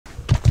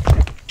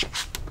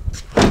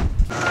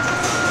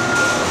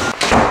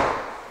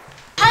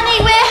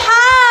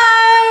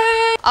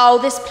Oh,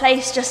 this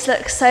place just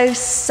looks so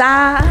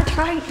sad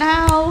right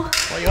now.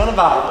 What are you on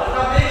about?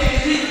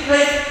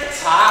 Good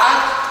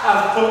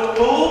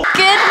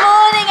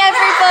morning,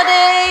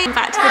 everybody.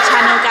 Back to the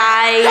channel,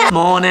 guys.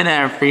 Morning,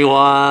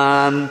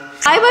 everyone.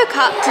 I woke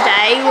up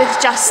today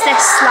with just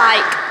this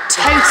like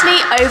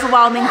totally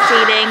overwhelming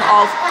feeling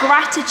of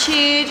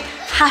gratitude,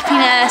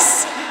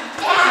 happiness,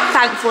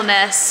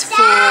 thankfulness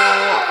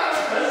for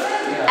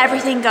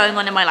everything going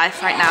on in my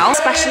life right now,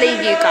 especially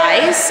you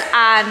guys.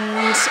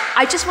 And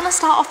I just want to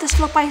start off this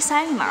vlog by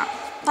saying that.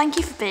 Thank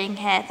you for being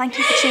here. Thank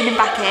you for tuning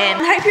back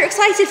in. I hope you're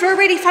excited for a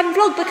really fun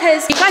vlog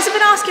because you guys have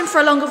been asking for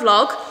a longer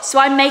vlog, so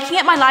I'm making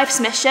it my life's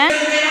mission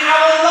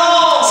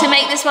to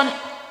make this one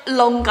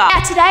longer.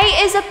 Yeah, today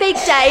is a big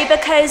day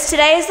because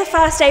today is the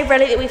first day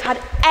really that we've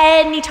had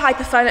any type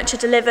of furniture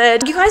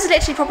delivered. You guys are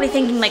literally probably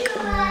thinking like,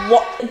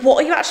 what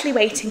are you actually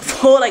waiting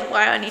for? Like,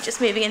 why aren't you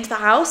just moving into the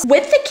house?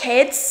 With the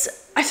kids,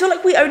 I feel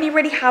like we only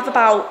really have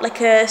about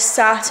like a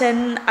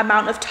certain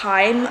amount of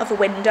time, of a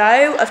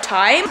window of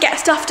time, get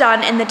stuff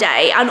done in the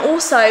day. And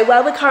also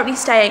where we're currently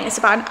staying, it's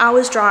about an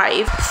hour's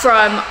drive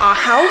from our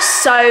house.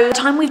 So the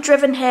time we've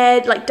driven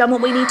here, like done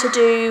what we need to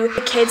do,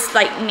 the kids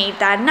like need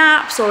their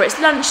naps or it's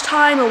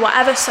lunchtime or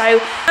whatever.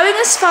 So going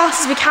as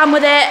fast as we can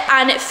with it.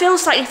 And it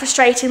feels slightly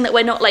frustrating that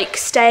we're not like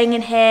staying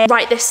in here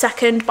right this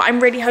second, but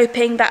I'm really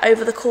hoping that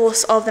over the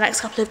course of the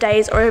next couple of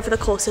days or over the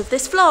course of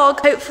this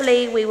vlog,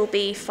 hopefully we will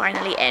be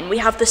finally in.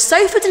 We have the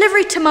sofa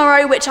delivery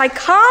tomorrow, which I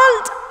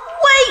can't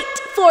wait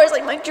for. It's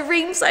like my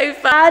dream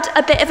sofa. I had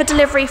a bit of a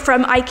delivery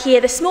from IKEA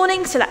this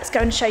morning, so let's go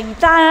and show you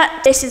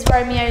that. This is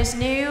Romeo's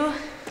new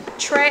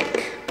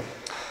trick.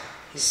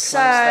 So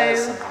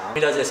he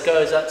does this,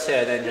 goes up to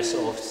and then just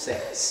sort of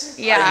sits.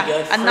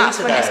 Yeah, and that's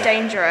when it's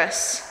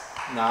dangerous.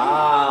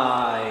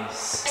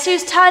 Nice. So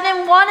he's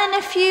turning 1 in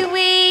a few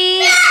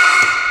weeks.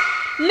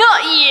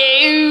 Not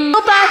you.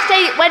 Your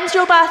birthday, when's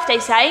your birthday,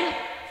 Saint?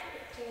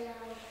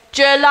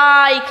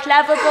 July,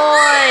 clever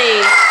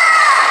boy.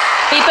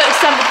 We booked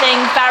something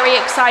very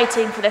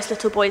exciting for this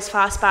little boy's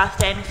first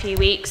birthday in a few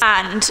weeks,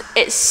 and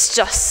it's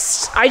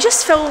just, I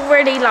just feel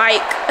really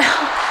like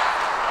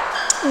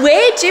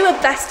we're due a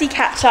bestie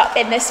catch up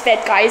in this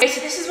vid, guys.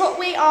 So this is what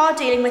we are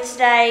dealing with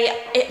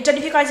today. I don't know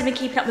if you guys have been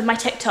keeping up with my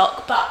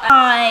TikTok, but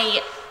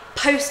I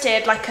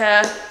posted like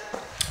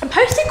I'm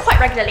posting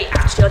quite regularly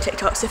actually on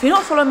TikTok, so if you're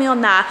not following me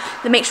on there,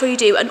 then make sure you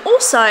do. And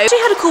also, I actually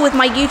had a call with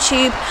my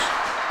YouTube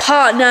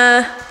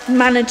partner,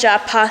 manager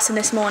person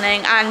this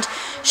morning, and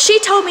she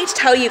told me to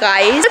tell you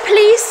guys to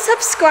please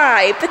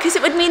subscribe because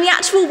it would mean the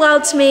actual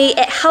world to me.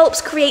 It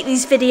helps create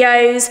these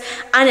videos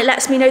and it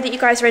lets me know that you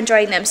guys are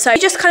enjoying them. So you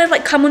just kind of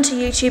like come onto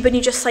YouTube and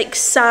you just like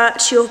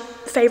search your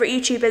favorite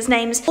YouTubers'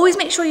 names. Always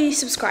make sure you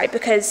subscribe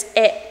because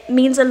it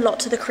means a lot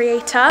to the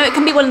creator. It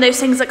can be one of those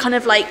things that kind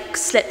of like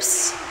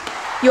slips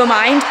your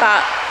mind,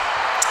 but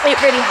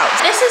it really helps.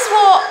 This is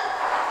what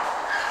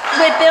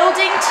we're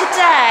building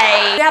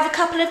today. We have a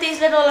couple of these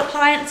little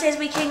appliances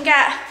we can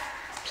get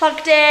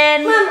plugged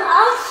in. Mum,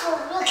 also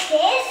look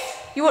this.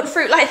 You want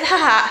fruit like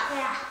that?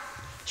 Yeah.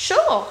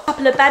 Sure. A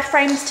couple of bed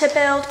frames to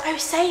build. I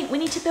was saying we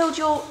need to build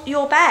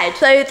your bed.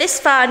 So this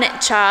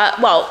furniture,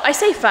 well, I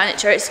say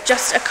furniture, it's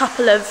just a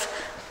couple of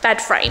bed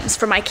frames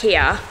from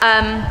IKEA.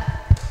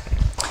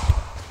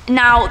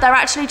 Now they're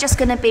actually just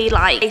gonna be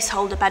like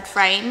placeholder bed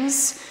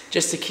frames.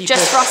 Just to keep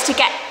for us to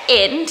get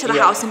into the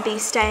house and be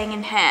staying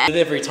in here.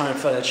 Delivery time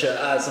furniture,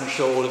 as I'm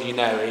sure all of you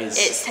know,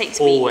 takes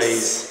always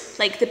weeks.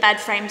 Like the bed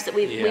frames that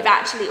we've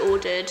actually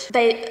ordered.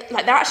 They're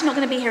actually not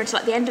going to be here until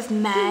like the end of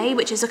May,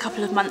 which is a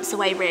couple of months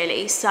away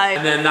really. So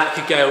and then that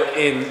could go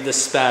in the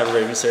spare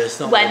room, so it's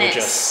not when really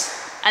it's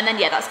and then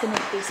that's going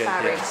to be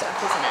spare room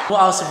stuff, isn't it?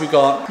 What else have we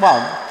got?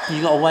 Well,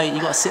 you got to wait. You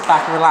got to sit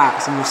back and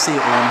relax, and we'll see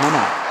it all in a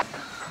minute.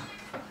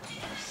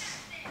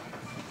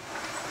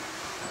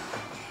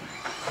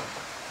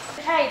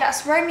 Okay,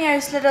 that's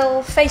Romeo's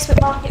little Facebook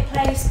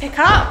Marketplace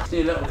pickup.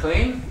 Do a little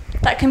clean.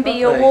 That can be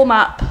your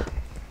warm-up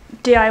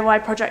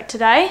DIY project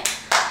today.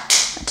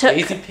 It took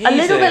a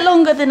little bit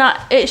longer than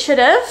it should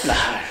have.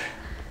 No,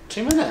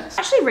 2 minutes.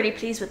 I'm actually really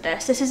pleased with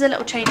this. This is a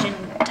little changing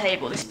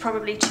table. This is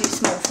probably too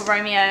small for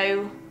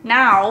Romeo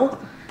now,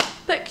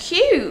 but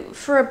cute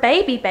for a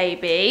baby.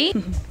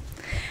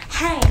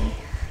 Hey.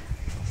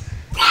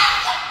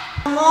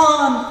 Come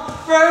on,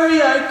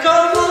 Romeo,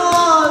 come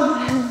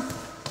on.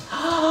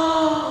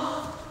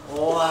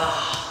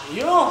 Wow,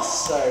 you're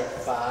so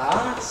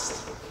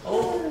fast.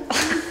 Oh.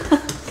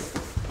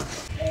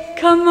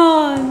 Come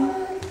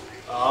on.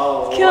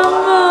 Oh, come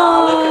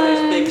wow. on. Look at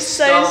those big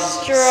so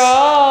stumps.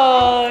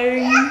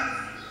 strong.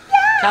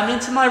 Come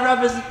into my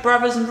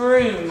brother's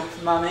room,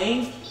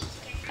 mummy.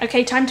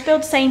 Okay, time to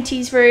build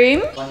Saintie's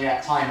room.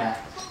 Yeah, time it.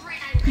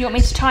 You want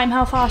me to time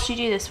how fast you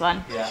do this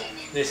one? Yeah,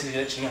 this is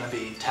literally going to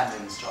be 10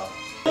 minutes job.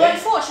 Well,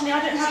 unfortunately,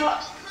 I don't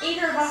have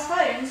either of our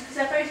phones because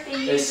they're both being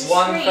used It's as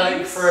one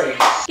phone screens. free.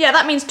 Yeah,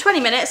 that means 20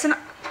 minutes and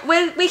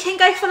we can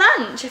go for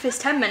lunch if it's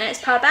 10 minutes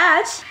per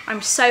bed.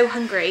 I'm so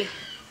hungry.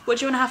 What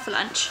do you want to have for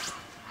lunch?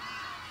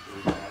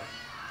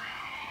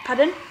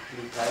 Pardon?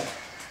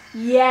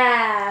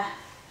 Yeah.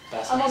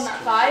 I'm on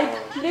that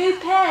vibe.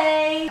 Lupe!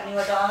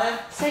 Anywhere, darling?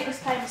 Saint was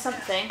playing with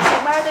something. Saint,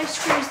 where are those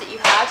screws that you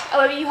had? Oh,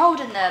 are you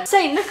holding them?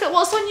 Saint, look at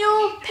what's on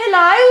your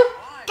pillow.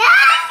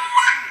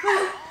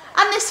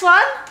 And this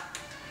one.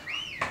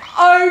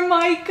 Oh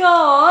my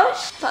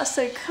gosh. That's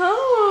so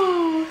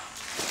cool.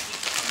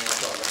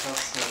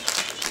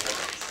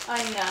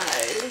 I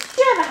know.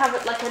 Do you ever have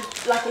it like a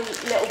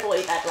little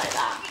boy bed like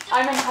that? I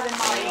remember having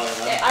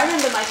mine. I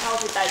remember my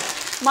childhood bed.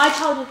 My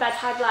childhood bed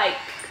had like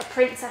a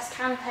princess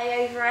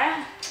canapé over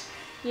it,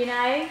 you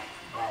know?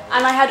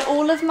 And I had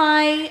all of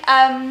my,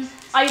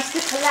 I used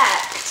to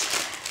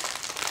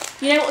collect,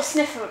 you know what a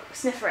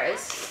sniffer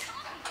is?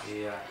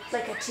 Yeah.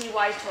 Like a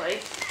TY toy.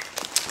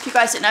 If you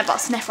guys don't know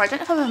about Sniffer, I don't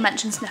know if I've ever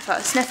mentioned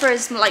Sniffer. Sniffer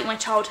is like my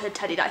childhood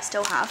teddy that I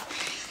still have.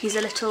 He's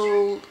a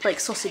little like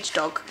sausage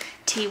dog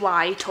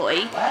TY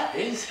toy. Where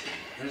is he?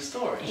 In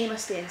storage? He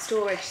must be in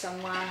storage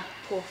somewhere,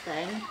 poor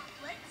thing.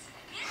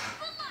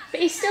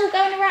 But he's still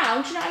going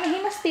around, do you know what I mean?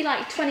 He must be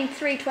like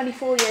 23,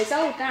 24 years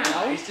old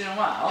now. He's doing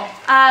well.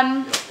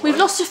 We've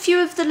lost a few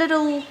of the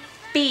little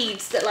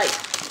beads that like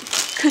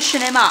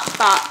cushion him up,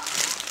 but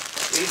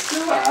he's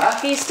still there.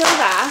 He's still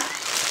there.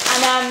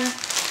 And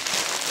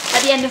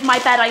at the end of my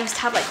bed, I used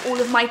to have like all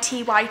of my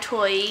TY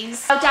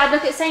toys. Oh, Dad,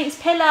 look at Saint's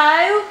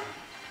pillow.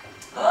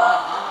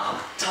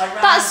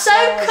 That's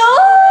so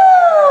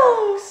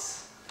cool.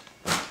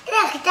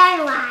 Look,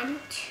 Dino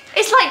Ranch.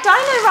 It's like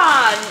Dino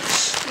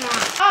Ranch.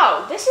 Yeah.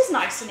 Oh, this is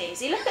nice and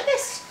easy. Look at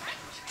this.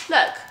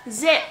 Look,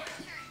 zip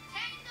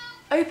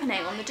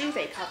opening on the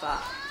duvet cover.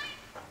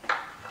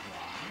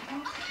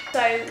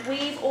 So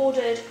we've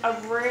ordered a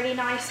really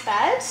nice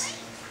bed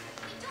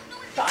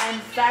that I'm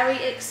very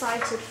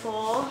excited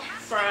for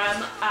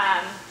from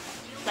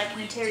like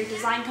an interior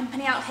design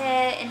company out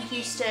here in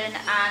Houston,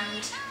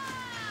 and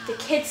the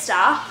kid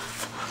stuff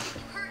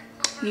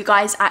you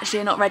guys actually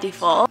are not ready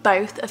for.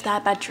 Both of their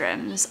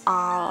bedrooms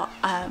are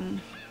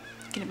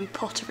gonna be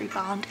Pottery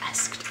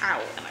Barn-esque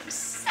out, and I'm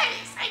so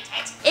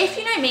excited. If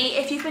you know me,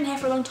 if you've been here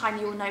for a long time,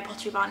 you will know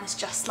Pottery Barn is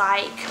just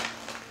like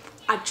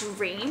a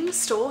dream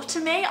store to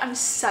me. I'm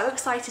so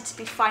excited to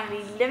be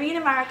finally living in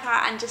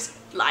America and just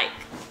like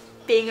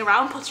being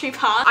around Pottery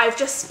Barn. I've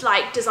just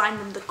like designed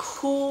them the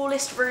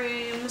coolest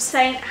rooms.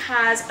 Saint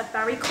has a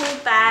very cool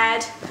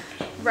bed.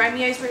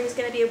 Romeo's room is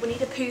gonna be a Winnie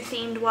the Pooh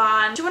themed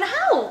one. Do you wanna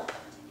help?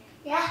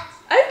 Yeah.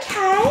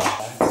 Okay.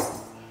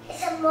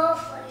 It's a more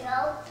for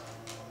you.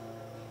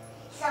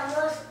 Some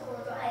more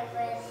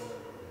screwdrivers.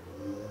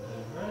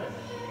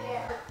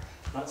 Yeah.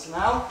 That's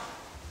now.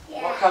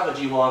 Yeah. What cover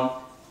do you want?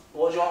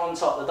 What do you want on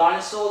top? The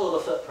dinosaurs or the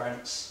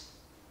footprints?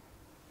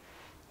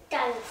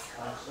 Dinosaur.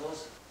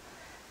 Dinosaurs.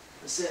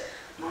 That's it.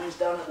 Mine's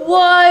down at the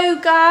Whoa,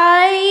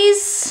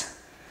 guys.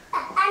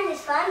 And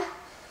this one.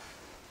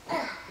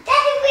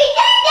 Daddy, we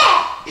did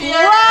it!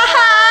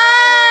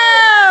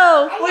 Wow!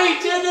 We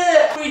did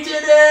it! We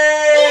did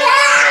it!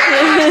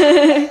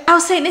 Yeah! Oh,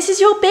 Saint, this is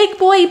your big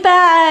boy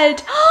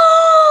bed.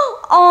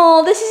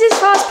 Oh, this is his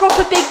first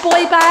proper big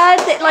boy bed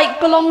that like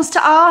belongs to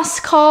us,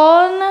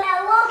 Con.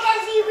 Now what can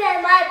see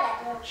where my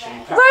bed looks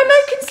like?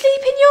 Romo can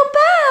sleep in your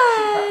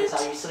Practice bed.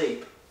 how you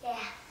sleep. Yeah.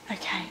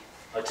 Okay.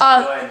 I'll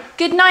tuck you in.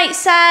 Good night,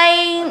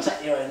 Saint.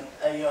 Tuck you in.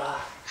 There you are.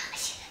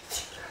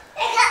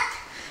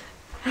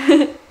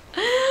 Woohoo!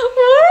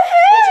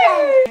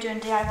 Doing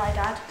DIY,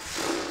 Dad.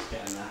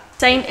 Get in there.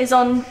 Saint is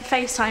on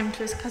FaceTime to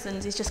his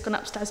cousins. He's just gone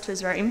upstairs to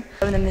his room.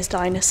 Showing them his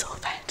dinosaur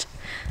bed.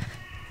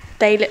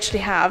 They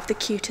literally have the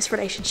cutest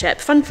relationship.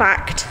 Fun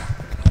fact,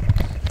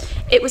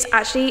 it was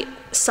actually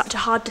such a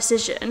hard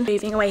decision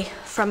moving away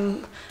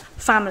from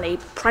family,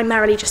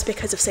 primarily just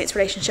because of Saint's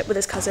relationship with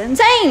his cousins.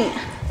 Saint!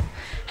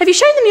 Have you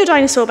shown them your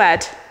dinosaur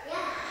bed? Yeah.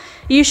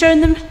 Are you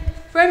showing them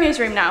Romeo's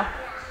room now?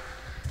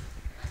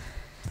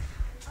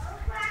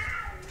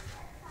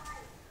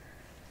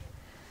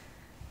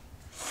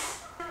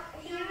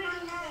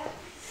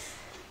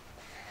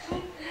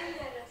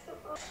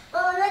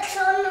 Oh, look,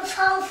 on the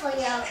phone for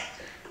you.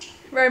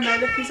 Romo,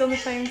 look, he's on the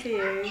phone for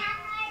you.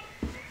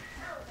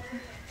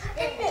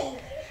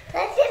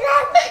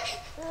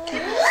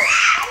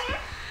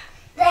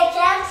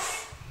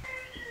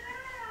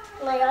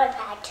 My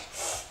iPad.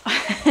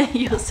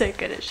 You're so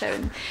good at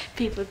showing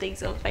people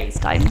things on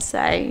FaceTime,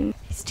 so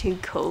he's too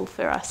cool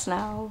for us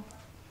now,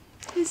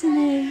 isn't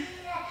he?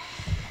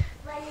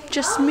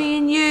 Just me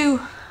and you,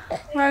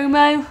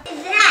 Romo.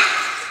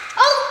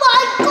 Oh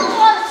my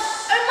gosh!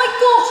 Oh my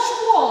gosh,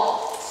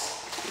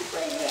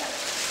 What is it?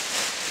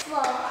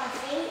 Well, I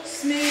think.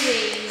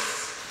 Smoothies.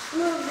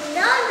 Moving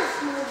on the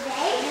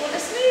smoothie. You want a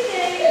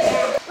smoothie?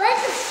 Yeah.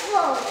 Where's the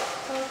fruit?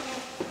 Okay.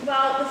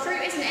 Well, the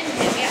fruit isn't in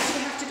here. We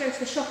actually have to go to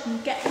the shop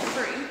and get the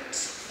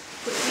fruit,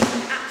 which we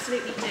can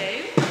absolutely do.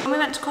 When we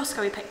went to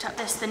Costco, we picked up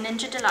the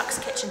Ninja Deluxe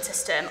kitchen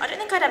system. I don't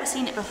think I'd ever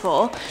seen it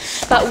before,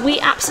 but we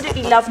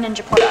absolutely love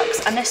Ninja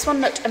products, and this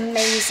one looked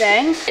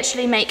amazing.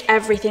 Literally make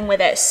everything with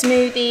it.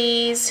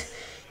 Smoothies,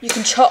 you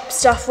can chop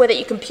stuff with it,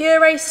 you can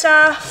puree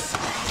stuff,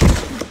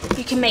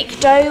 you can make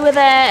dough with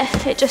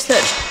it. It just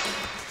looked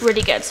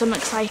really good, so I'm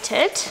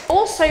excited.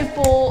 Also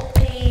bought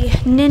the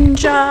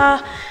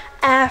Ninja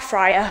air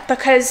fryer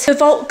because of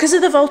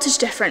the voltage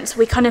difference,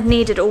 we kind of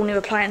needed all new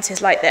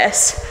appliances like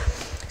this.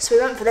 So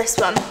we went for this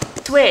one.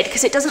 It's weird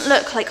because it doesn't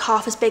look like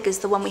half as big as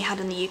the one we had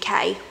in the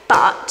UK,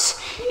 but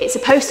it's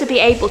supposed to be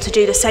able to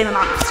do the same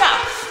amount of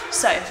stuff.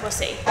 So we'll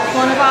see.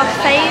 One of our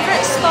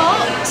favourite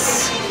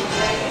spots,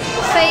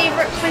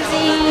 favourite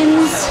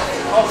cuisines.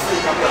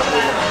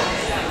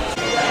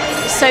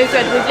 So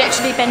good. We've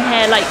literally been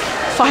here like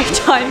 5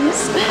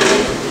 times.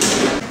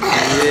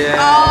 Yeah.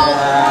 Oh,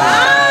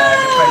 wow.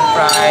 French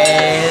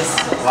fries.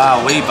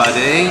 Wow,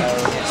 buddy.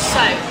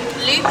 So,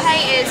 Lupe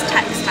is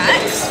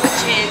Tex-Mex,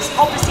 which is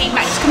obviously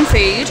Mexican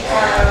food,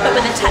 but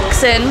with a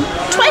Texan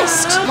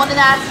twist. One of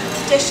their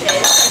dishes,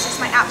 which is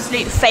my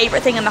absolute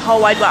favourite thing in the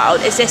whole wide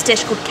world, is this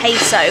dish called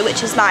queso,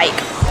 which is like,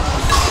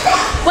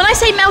 when I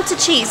say melted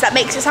cheese, that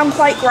makes it sound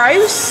quite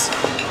gross.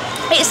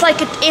 It's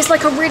like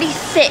a really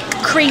thick,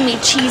 creamy,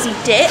 cheesy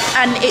dip,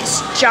 and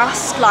it's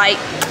just like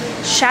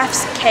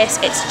chef's kiss.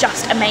 It's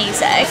just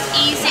amazing.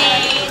 Easy,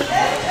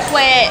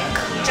 quick,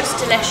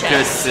 just delicious.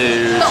 Good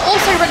food. But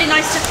also really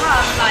nice to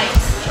have, like,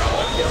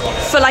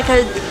 for like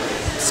a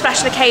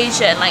special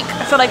occasion. Like,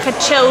 I feel like a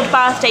chilled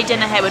birthday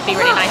dinner here would be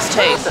really nice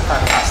too. It's a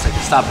fantastic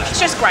establishment. It's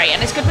just great,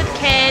 and it's good with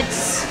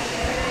kids.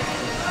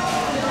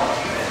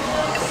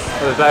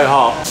 It's very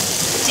hot.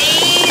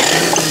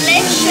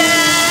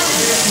 Delicious.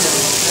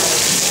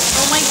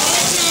 Oh my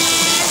goodness.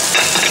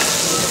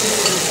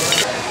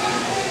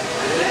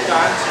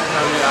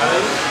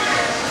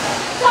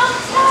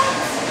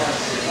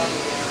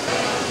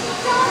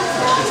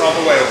 It's on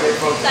the way, okay,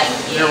 folks? Thank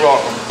you. You're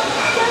welcome.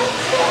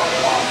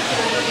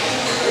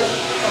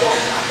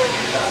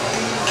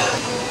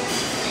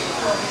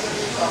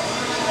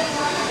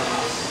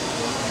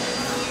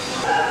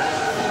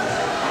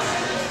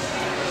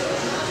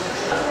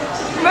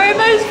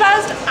 Momo's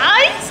first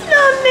ice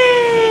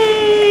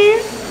lolly.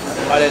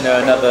 I didn't know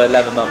another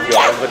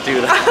 11-month-old would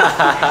do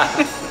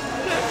that.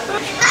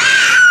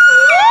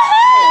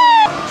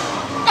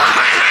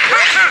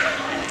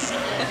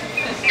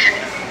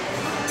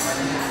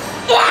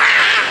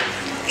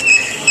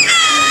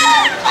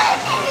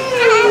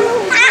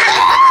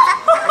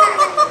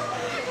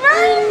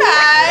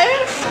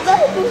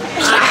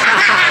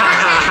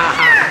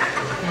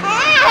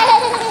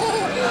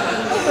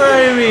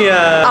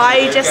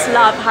 I just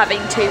love having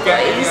 2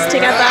 boys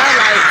together.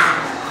 Like,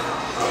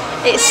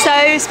 it's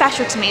so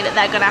special to me that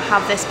they're gonna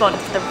have this bond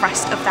for the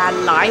rest of their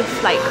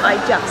life. Like, I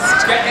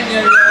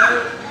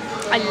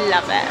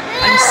love it.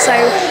 I'm so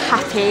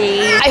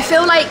happy. I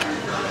feel like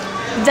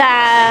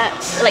their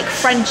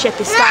friendship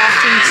is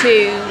starting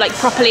to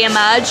properly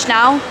emerge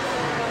now.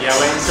 Yeah,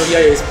 wait until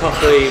Yo-Yo's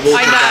properly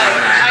walking about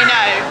now. I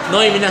know.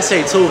 Not even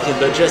necessarily talking,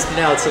 but just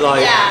being able to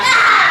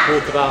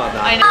walk about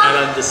now and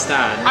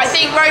understand. I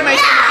think Romo's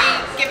gonna be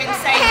giving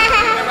Saint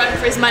a run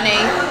for his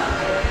money.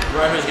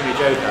 Romo's gonna be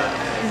a joker.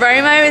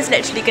 Romo is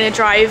literally gonna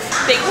drive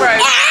Big Bro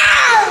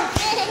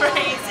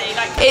crazy.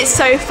 Like, it's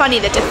so funny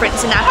the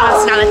difference in their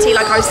personality.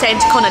 Like I was saying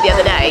to Connor the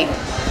other day,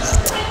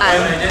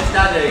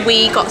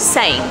 we got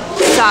Saint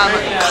some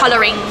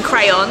colouring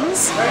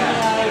crayons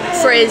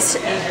for his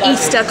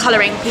Easter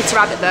colouring Peter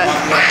Rabbit book,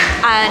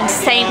 and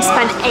Saint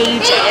spent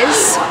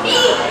ages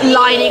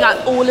lining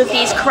up all of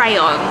these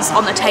crayons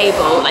on the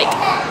table, like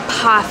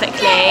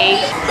perfectly,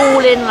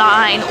 all in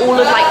line, all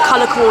of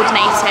colour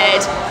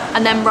coordinated,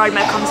 and then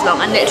Romo comes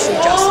along and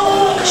literally just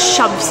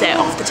shoves it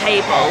off the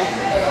table.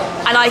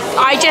 And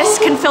I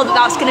just can feel that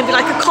that's going to be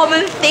a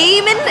common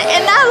theme in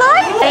their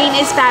life. Saint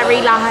is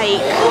very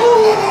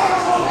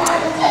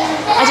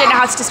I don't know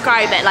how to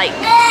describe it,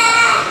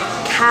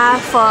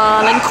 careful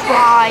and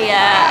quiet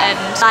and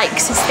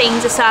likes his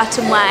things a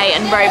certain way,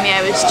 and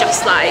Romeo is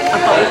just like a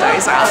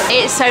bulldozer.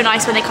 It's so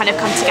nice when they kind of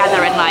come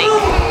together and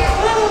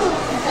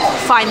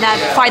find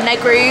their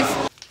groove.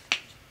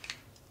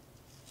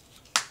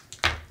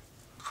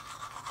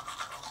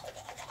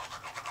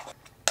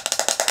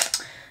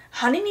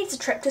 Honey needs a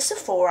trip to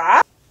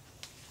Sephora.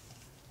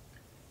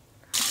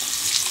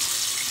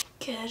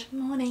 Good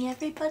morning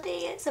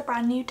everybody, it's a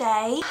brand new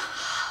day.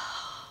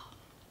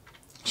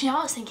 Do you know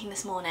what I was thinking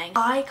this morning?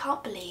 I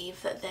can't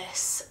believe that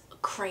this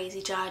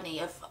crazy journey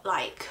of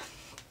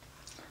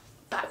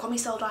back when we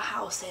sold our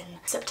house in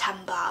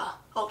September,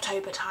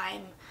 October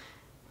time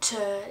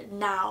to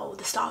now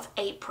the start of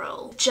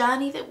April, the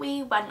journey that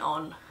we went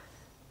on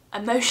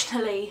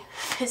emotionally,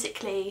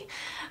 physically,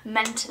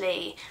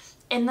 mentally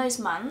in those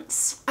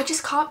months. I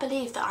just can't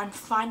believe that I'm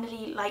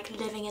finally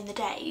living in the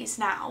days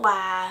now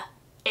where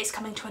it's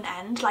coming to an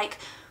end.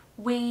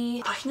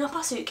 We packing up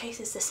our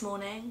suitcases this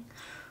morning.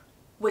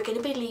 We're going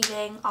to be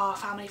leaving our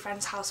family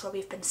friend's house where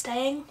we've been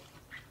staying,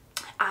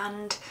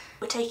 and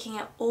we're taking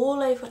it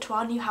all over to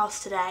our new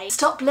house today.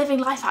 Stop living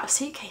life out of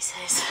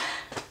suitcases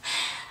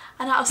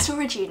and out of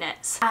storage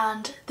units.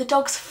 And the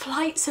dog's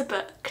flights are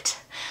booked.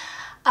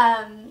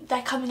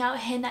 They're coming out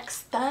here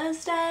next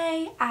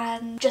Thursday,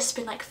 and just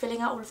been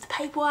filling out all of the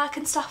paperwork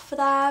and stuff for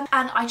them.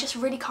 And I just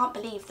really can't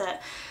believe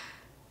that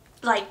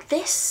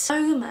this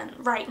moment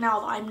right now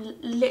that I'm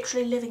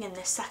literally living in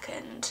this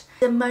second,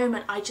 the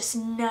moment I just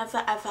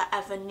never ever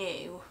ever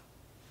knew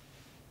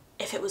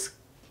if it was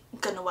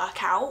gonna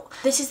work out.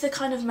 This is the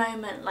kind of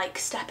moment, like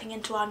stepping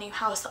into our new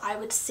house, that I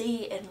would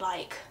see in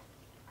like,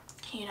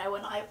 you know,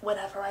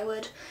 whenever I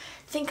would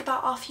think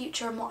about our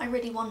future and what I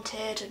really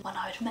wanted, and when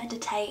I would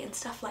meditate and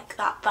stuff like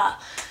that. But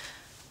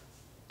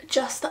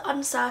just the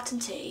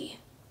uncertainty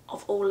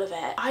of all of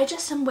it, I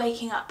just am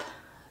waking up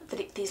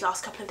these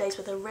last couple of days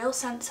with a real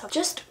sense of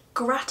just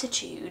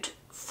gratitude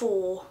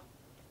for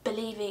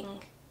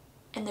believing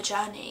in the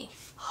journey,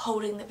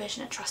 holding the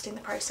vision and trusting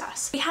the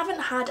process. We haven't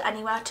had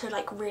anywhere to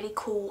like really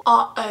call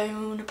our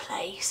own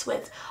place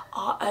with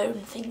our own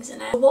things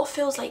in it for what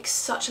feels like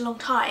such a long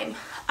time,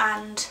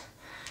 and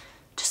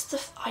just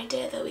the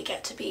idea that we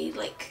get to be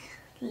like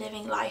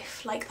living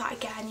life like that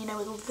again, you know,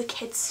 with all the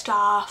kids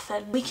stuff,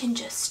 and we can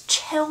just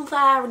chill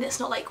there, and it's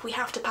not like we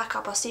have to pack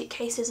up our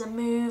suitcases and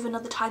move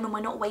another time, and we're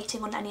not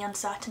waiting on any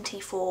uncertainty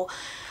for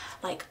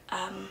like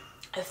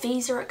a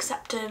visa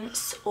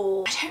acceptance,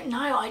 or I don't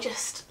know, I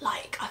just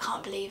like, I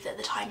can't believe that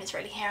the time is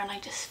really here, and I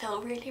just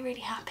feel really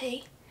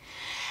happy.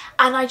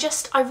 And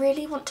I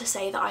really want to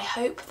say that I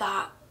hope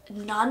that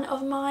none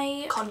of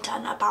my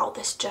content about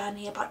this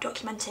journey, about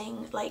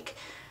documenting like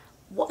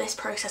what this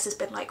process has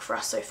been like for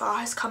us so far,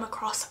 has come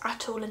across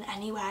at all in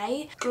any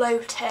way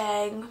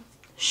gloating,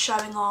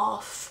 showing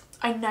off.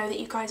 I know that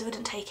you guys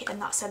wouldn't take it in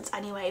that sense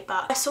anyway,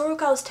 but I saw a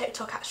girl's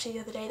TikTok actually the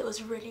other day that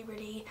was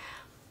really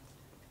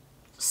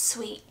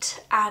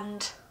sweet,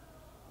 and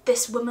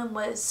this woman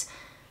was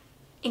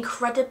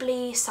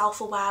incredibly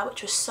self-aware,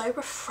 which was so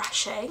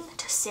refreshing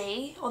to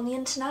see on the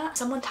internet.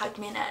 Someone tagged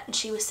me in it, and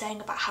she was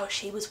saying about how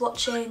she was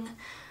watching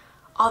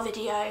our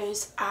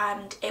videos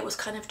and it was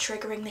kind of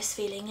triggering this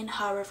feeling in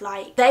her of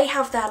like, they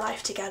have their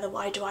life together,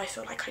 why do I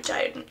feel like I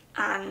don't?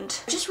 And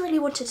I just really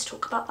wanted to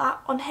talk about that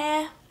on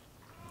here,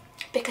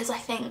 because I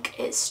think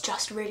it's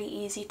just really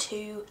easy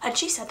to, and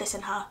she said this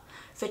in her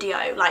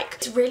video, like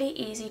it's really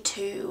easy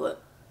to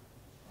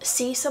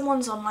see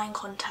someone's online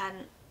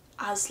content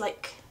as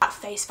like at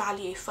face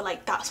value for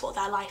like that's what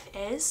their life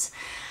is.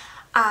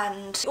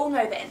 And we all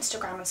know that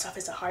Instagram and stuff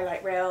is a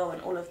highlight reel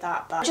and all of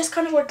that, but I just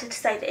kind of wanted to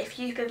say that if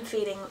you've been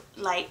feeling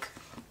like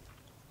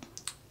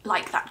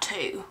that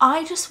too,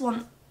 I just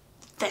want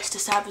this to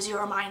serve as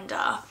your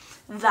reminder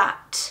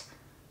that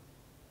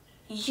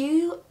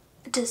you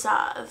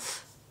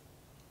deserve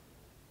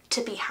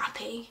to be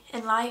happy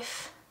in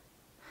life.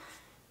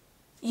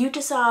 You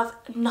deserve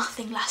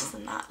nothing less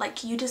than that.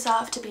 Like, you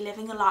deserve to be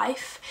living a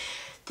life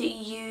that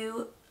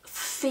you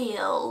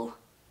feel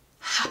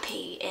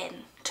happy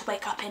in, to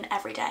wake up in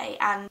every day.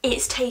 And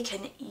it's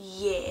taken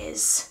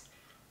years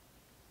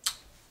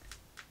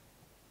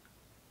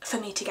for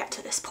me to get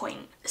to this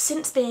point.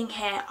 Since being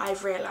here,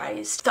 I've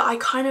realised that I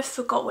kind of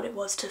forgot what it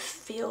was to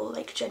feel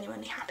like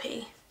genuinely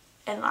happy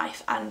in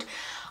life. And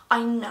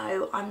I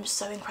know I'm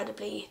so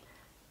incredibly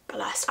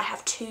blessed. I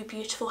have 2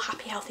 beautiful,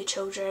 happy, healthy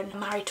children. I'm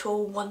married to a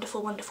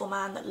wonderful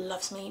man that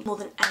loves me more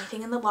than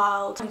anything in the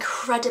world. I'm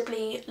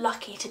incredibly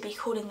lucky to be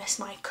calling this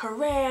my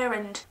career,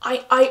 and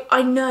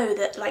I know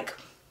that like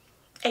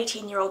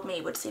 18-year-old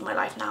me would see my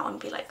life now and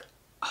be like,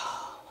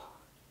 oh,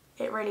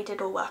 it really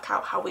did all work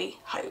out how we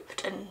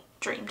hoped and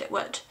dreamed it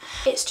would.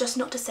 It's just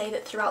not to say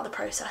that throughout the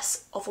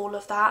process of all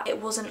of that, it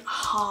wasn't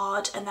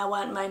hard and there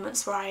weren't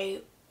moments where I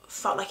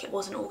felt like it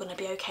wasn't all going to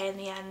be okay in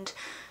the end.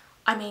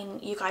 I mean,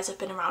 you guys have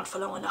been around for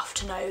long enough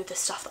to know the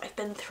stuff that I've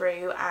been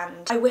through,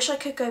 and I wish I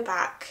could go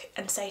back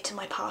and say to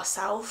my past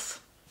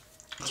self,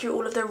 through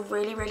all of the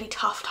really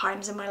tough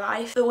times in my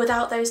life, that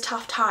without those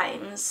tough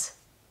times,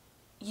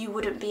 you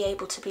wouldn't be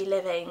able to be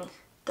living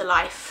the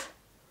life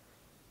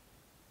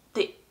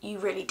that you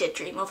really did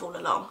dream of all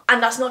along.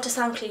 And that's not to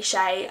sound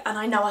cliche, and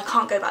I know I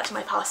can't go back to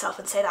my past self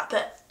and say that,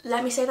 but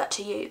let me say that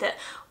to you, that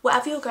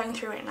whatever you're going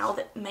through right now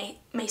that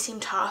may seem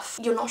tough,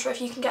 you're not sure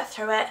if you can get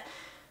through it,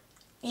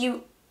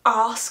 you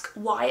ask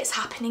why it's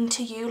happening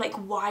to you. Like,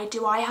 why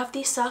do I have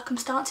these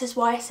circumstances?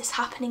 Why is this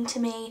happening to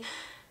me?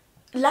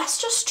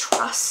 Let's just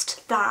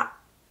trust that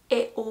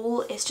it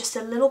all is just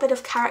a little bit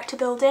of character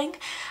building,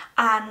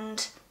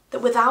 and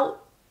that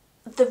without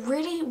the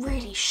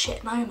really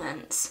shit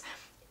moments,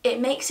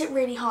 it makes it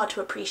really hard to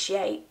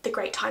appreciate the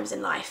great times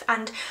in life.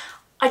 And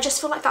I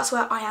just feel like that's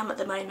where I am at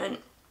the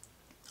moment.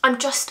 I'm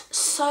just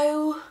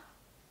so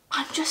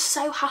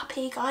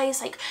happy,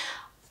 guys. Like,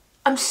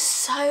 I'm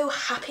so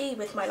happy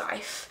with my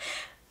life,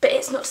 but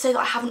it's not to say that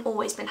I haven't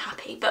always been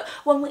happy, but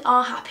when we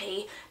are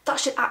happy, that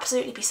should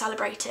absolutely be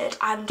celebrated,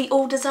 and we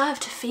all deserve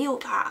to feel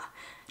that,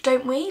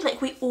 don't we?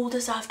 Like, we all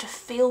deserve to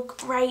feel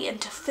great and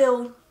to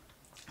feel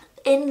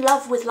in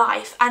love with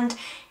life, and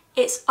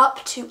it's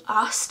up to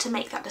us to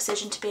make that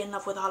decision to be in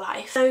love with our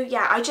life. So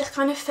yeah, I just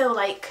kind of feel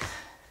like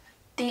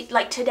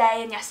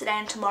today and yesterday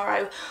and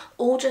tomorrow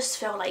all just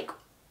feel like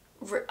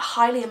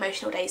highly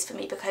emotional days for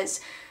me,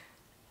 because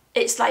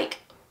it's like,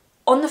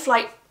 on the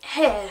flight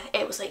here,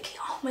 it was like,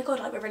 oh my god,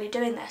 like, we're really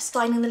doing this.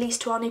 Signing the lease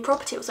to our new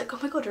property, it was like, oh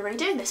my god, we're really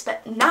doing this.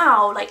 But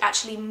now, like,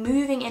 actually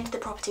moving into the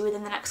property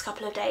within the next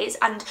couple of days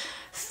and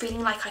feeling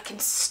like I can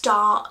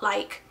start,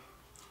 like,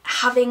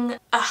 having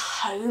a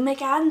home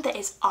again that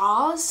is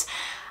ours,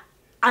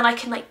 and I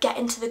can like get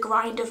into the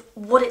grind of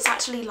what it's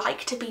actually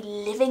like to be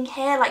living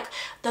here. Like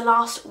the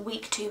last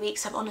week, 2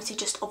 weeks have honestly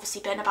just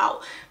obviously been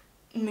about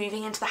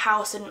moving into the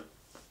house, and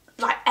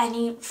like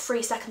any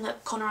free second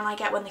that Connor and I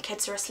get when the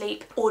kids are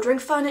asleep, ordering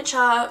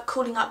furniture,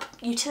 calling up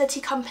utility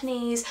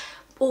companies,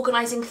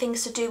 organising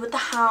things to do with the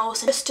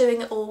house, and just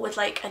doing it all with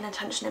like an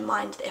intention in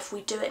mind that if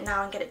we do it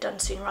now and get it done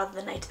sooner rather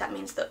than later, that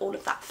means that all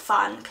of that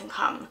fun can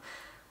come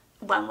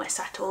when we're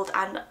settled.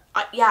 And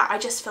I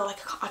just feel like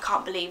I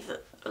can't believe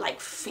that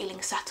like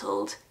feeling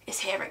settled is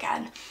here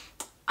again,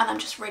 and I'm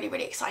just really,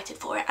 really excited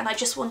for it. And I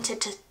just wanted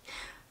to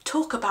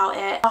talk about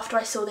it after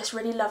I saw this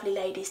really lovely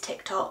lady's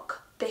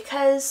TikTok,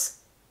 because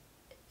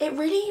it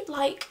really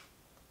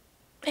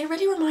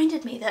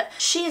reminded me that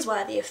she is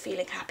worthy of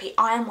feeling happy.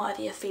 I am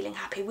worthy of feeling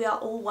happy. We are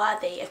all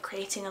worthy of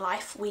creating a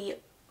life we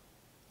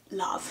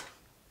love.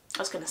 I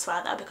was going to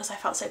swear there because I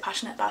felt so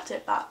passionate about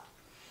it, but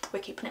we're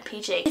keeping it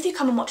PG. If you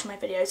come and watch my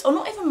videos, or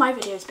not even my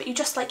videos, but you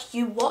just like,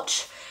 you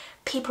watch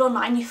people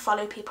online, you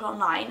follow people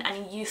online,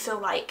 and you feel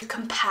like you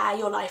compare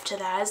your life to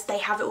theirs. They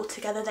have it all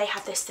together, they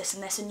have this, this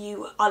and this, and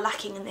you are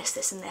lacking in this,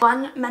 this and this.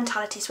 One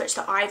mentality switch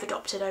that I've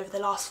adopted over the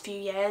last few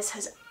years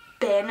has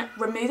been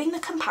removing the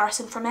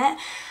comparison from it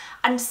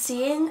and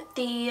seeing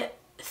the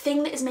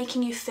thing that is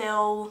making you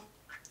feel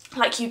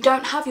like you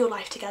don't have your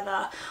life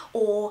together,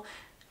 or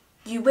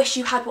you wish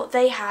you had what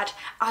they had,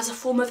 as a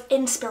form of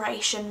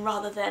inspiration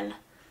rather than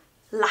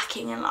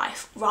lacking in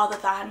life, rather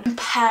than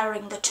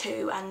comparing the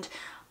two and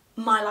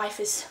my life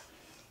is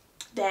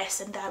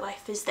this and their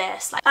life is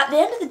this. Like, at the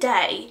end of the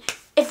day,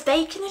 if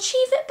they can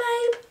achieve it,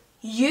 babe,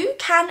 you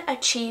can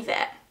achieve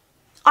it.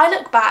 I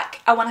look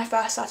back at when I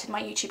first started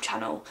my YouTube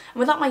channel, and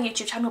without my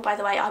YouTube channel, by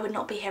the way, I would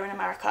not be here in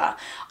America.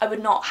 I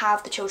would not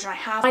have the children I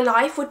have. My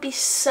life would be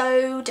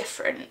so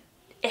different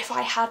if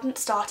I hadn't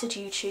started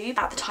YouTube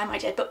at the time I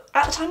did. But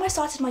at the time I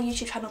started my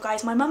YouTube channel,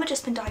 guys, my mum had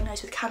just been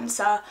diagnosed with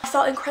cancer. I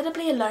felt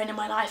incredibly alone in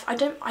my life. I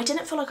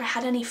didn't feel like I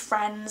had any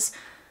friends.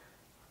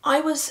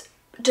 I was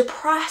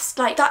depressed.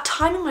 Like, that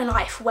time in my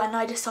life when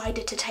I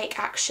decided to take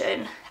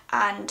action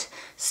and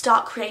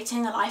start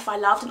creating a life I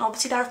loved, and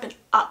obviously there have been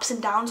ups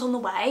and downs on the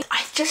way,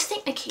 I just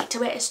think the key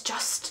to it is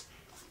just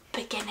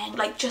beginning,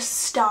 like just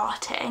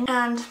starting.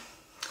 And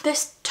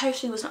this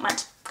totally was not meant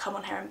to come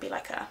on here and be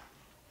like a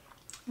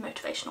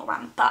motivational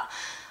rant, but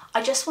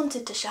I just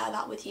wanted to share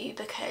that with you,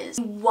 because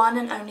the one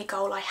and only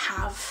goal I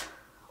have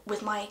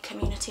with my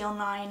community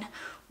online,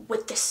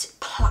 with this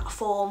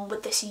platform,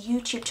 with this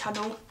YouTube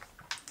channel,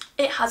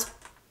 it has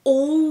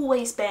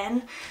always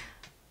been,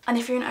 and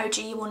if you're an OG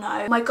you will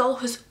know, my goal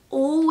has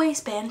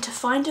always been to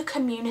find a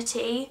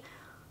community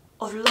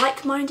of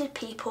like-minded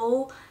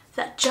people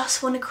that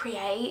just want to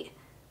create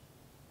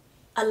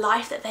a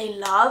life that they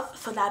love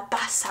for their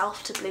best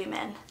self to bloom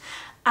in.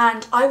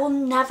 And I will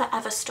never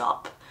ever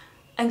stop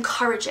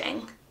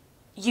encouraging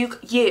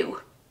you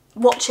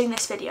watching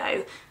this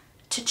video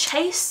to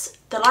chase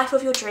the life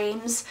of your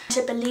dreams,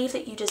 to believe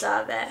that you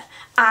deserve it.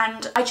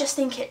 And I just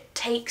think it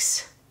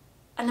takes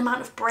an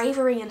amount of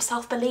bravery and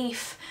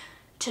self-belief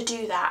to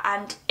do that.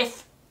 And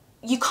if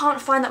you can't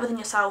find that within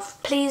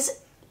yourself,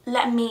 please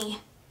let me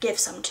give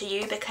some to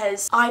you,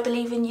 because I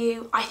believe in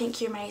you. I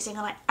think you're amazing,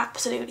 and I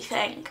absolutely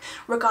think,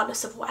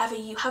 regardless of whatever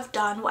you have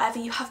done, whatever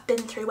you have been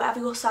through, whatever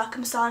your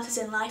circumstances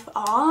in life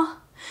are,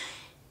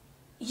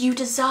 you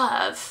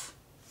deserve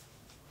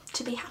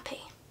to be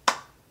happy.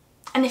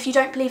 And if you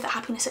don't believe that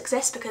happiness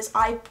exists, because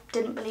I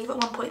didn't believe at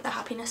one point that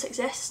happiness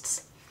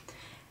exists,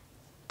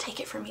 take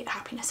it from me that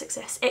happiness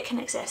exists. It can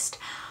exist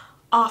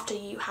after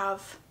you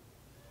have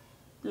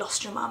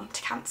lost your mum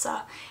to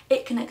cancer.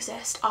 It can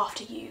exist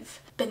after you've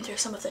been through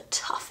some of the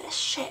toughest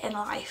shit in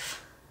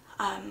life.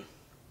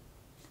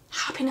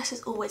 Happiness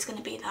is always going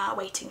to be there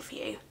waiting for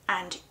you,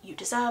 and you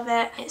deserve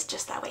it. It's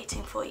just there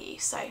waiting for you.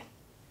 So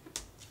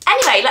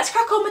anyway, let's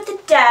crack on with the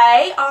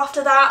day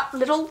after that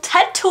little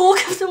TED talk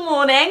of the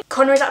morning.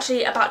 Connor is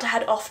actually about to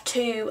head off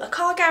to a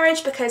car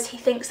garage because he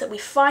thinks that we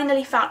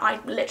finally found,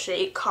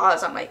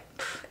 cars, I'm like,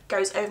 it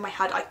goes over my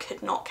head, I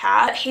could not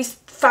care. He's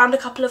found a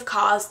couple of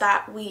cars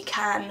that we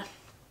can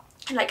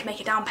like make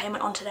a down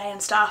payment on today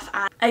and stuff.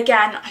 And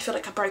again, I feel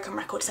like a broken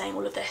record saying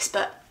all of this,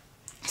 but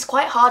it's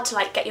quite hard to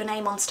like get your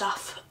name on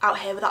stuff out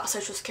here without a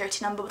social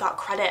security number, without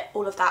credit,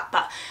 all of that.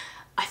 But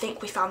I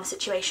think we found the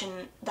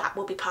situation that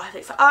will be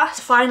perfect for us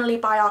to finally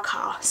buy our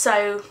car.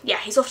 So yeah,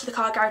 he's off to the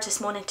car garage this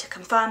morning to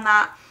confirm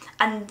that.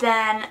 And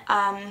then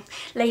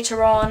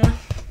later on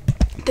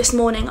this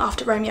morning,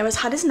 after Romeo has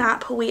had his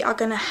nap, we are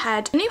gonna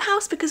head to a new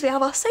house because we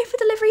have our sofa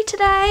delivery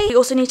today. We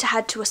also need to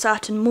head to a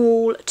certain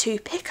mall to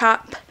pick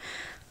up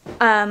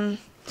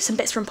some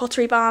bits from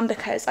Pottery Barn,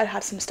 because I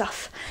had some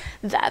stuff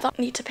there that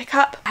I need to pick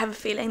up. I have a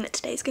feeling that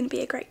today's going to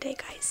be a great day,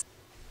 guys.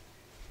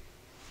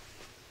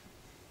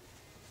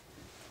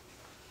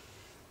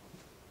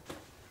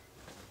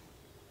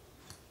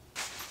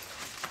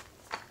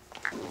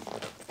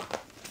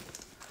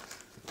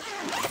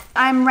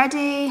 I'm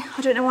ready.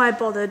 I don't know why I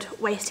bothered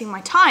wasting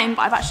my time,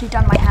 but I've actually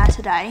done my hair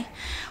today.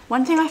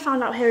 One thing I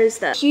found out here is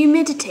that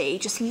humidity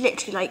just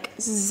literally like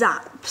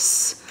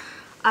zaps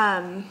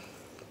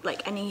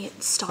like any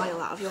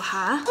style out of your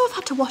hair. I've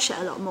had to wash it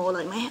a lot more.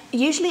 Like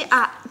usually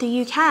at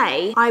the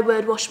UK, I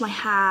would wash my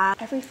hair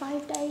every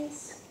 5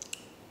 days.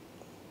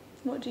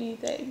 What do you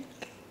think?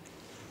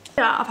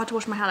 Yeah, I've had to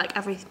wash my hair like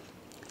every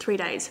 3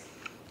 days.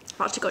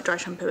 I've actually got dry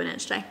shampoo in it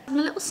today. I'm on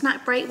a little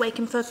snack break,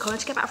 waiting for Connor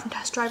to get back from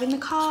test driving the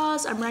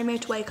cars and Romeo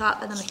to wake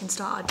up, and then we can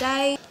start our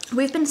day.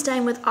 We've been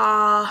staying with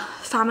our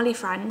family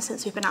friends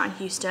since we've been out in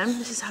Houston.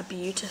 This is her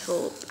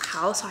beautiful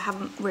house. I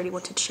haven't really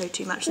wanted to show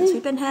too much since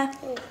we've been here.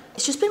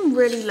 It's just been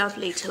really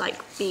lovely to like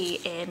be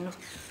in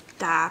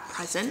their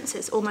presence.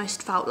 It's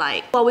almost felt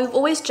like, well, we've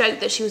always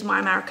joked that she was my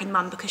American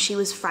mum because she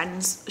was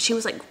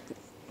like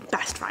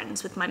best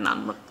friends with my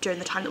mum during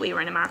the time that we were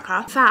in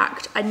America. In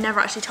fact, I never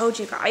actually told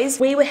you guys,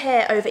 we were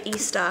here over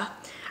Easter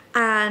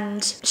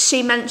and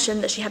she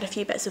mentioned that she had a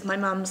few bits of my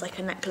mum's, like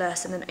a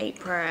necklace and an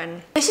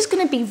apron. This is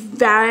going to be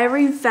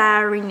very,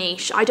 very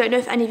niche. I don't know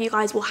if any of you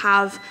guys will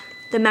have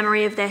the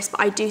memory of this, but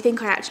I do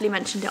think I actually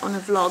mentioned it on a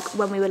vlog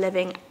when we were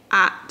living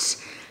at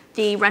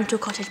the rental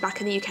cottage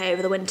back in the UK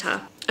over the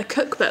winter. A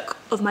cookbook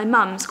of my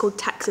mum's called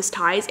Texas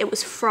Ties. It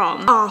was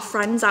from our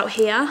friends out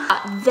here.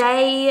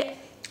 They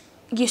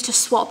used to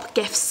swap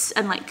gifts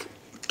and like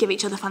give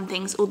each other fun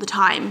things all the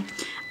time.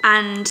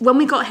 And when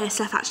we got here,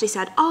 Steph actually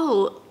said,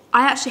 oh,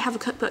 I actually have a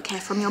cookbook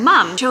here from your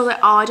mum. She was like,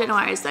 oh, I don't know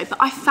where it is though, but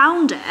I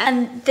found it.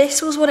 And this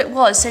was what it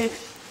was. So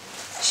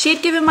she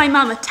had given my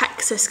mum a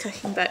Texas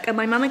cooking book and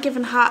my mum had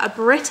given her a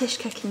British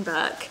cooking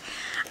book.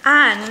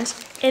 And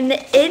in the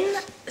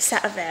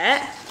inset of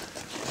it,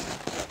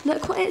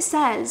 look what it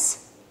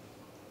says.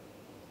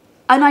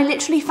 And I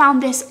literally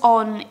found this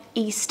on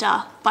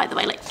Easter, by the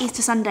way, like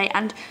Easter Sunday.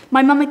 And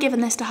my mum had given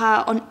this to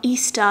her on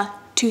Easter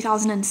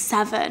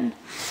 2007.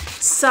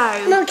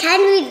 So. Mum, can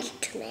you read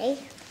it to me?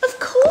 Of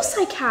course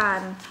I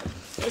can.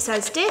 It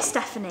says, Dear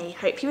Stephanie,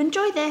 hope you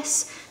enjoy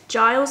this.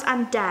 Giles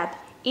and Deb,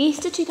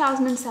 Easter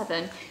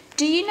 2007.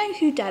 Do you know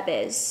who Deb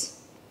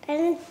is?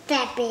 And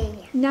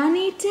Debbie.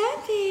 Nanny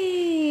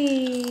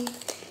Debbie.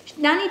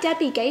 Nanny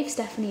Debbie gave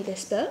Stephanie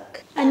this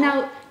book. And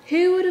now,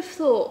 who would have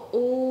thought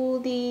all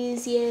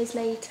these years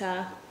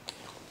later,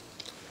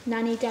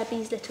 Nanny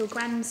Debbie's little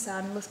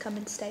grandson was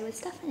coming to stay with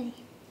Stephanie?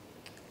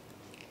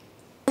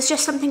 There's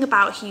just something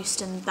about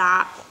Houston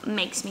that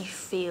makes me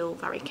feel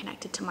very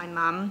connected to my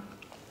mum.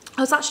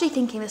 I was actually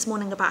thinking this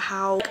morning about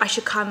how I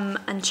should come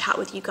and chat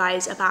with you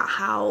guys about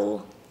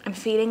how I'm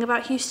feeling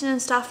about Houston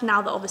and stuff,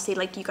 now that obviously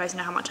like you guys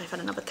know how much I fell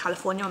in love with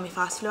California when we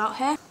first flew out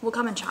here. We'll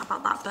come and chat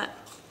about that, but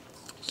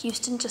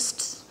Houston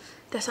just,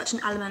 there's such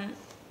an element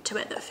to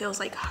it that feels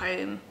like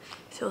home,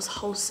 feels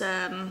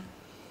wholesome.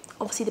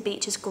 Obviously the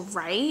beach is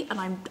great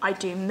and I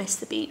do miss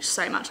the beach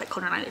so much. Like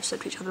Connor and I literally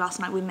said to each other last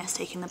night, we miss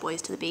taking the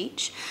boys to the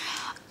beach.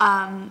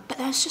 But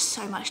there's just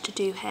so much to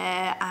do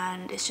here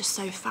and it's just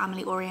so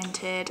family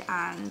oriented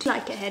and we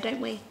like it here, don't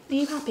we? Are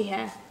you happy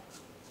here?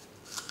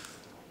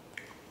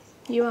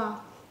 You are?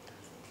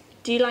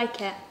 Do you like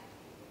it?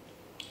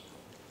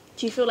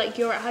 Do you feel like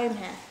you're at home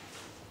here?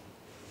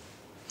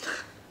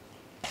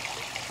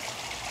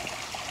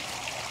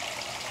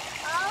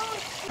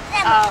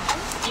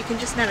 Oh, you can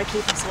just never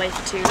keep us away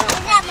for too long.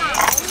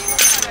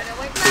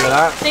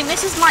 I think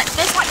this might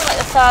be like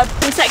the third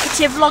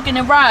consecutive vlog in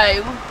a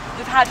row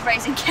we've had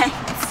Raising Cane's.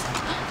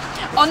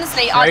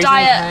 Honestly, our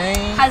diet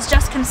has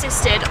just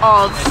consisted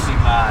of.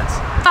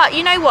 But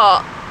you know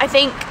what? I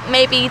think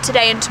maybe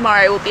today and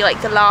tomorrow will be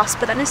like the last,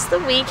 but then it's the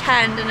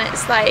weekend and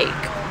it's like.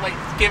 Like,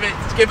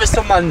 give us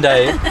till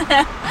Monday.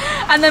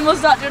 And then we'll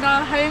start doing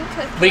our home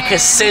cooking. We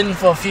could sin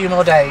for a few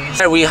more days.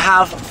 So we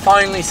have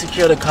finally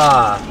secured a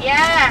car.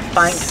 Yeah.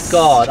 Thank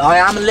God. I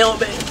am a little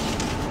bit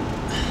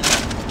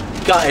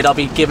gutted I'll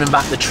be giving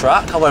back the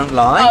truck, I won't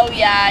lie. Oh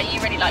yeah, you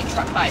really like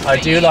truck life. I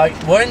do like,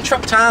 we're in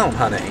Truck Town,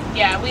 honey.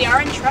 Yeah, we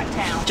are in Truck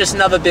Town. Just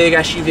another big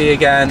SUV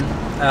again.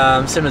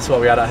 Similar to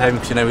what we had at home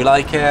because you know we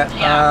like it.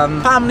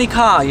 Yeah. Family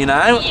car, you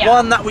know,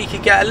 one that we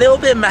could get a little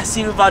bit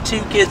messy with our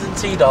 2 kids and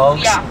 2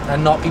 dogs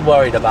and not be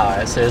worried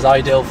about it. So it's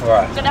ideal for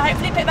us. Gonna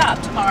hopefully pick that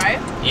up tomorrow.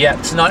 Yeah,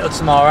 tonight or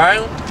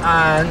tomorrow,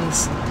 and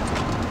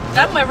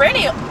then we're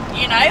really,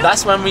 you know.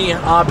 That's when we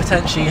are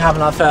potentially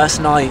having our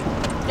first night.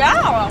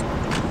 Yeah.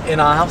 In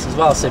our house as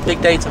well. So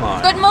big day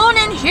tomorrow. Good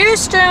morning,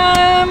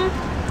 Houston.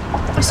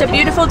 It's a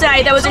beautiful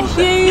day. There was a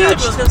huge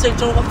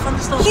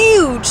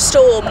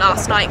storm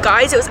last night,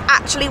 guys. It was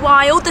actually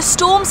wild. The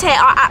storms here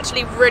are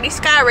actually really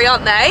scary,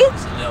 aren't they?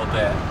 It's a little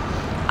bit.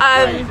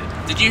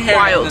 Did you hear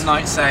it in the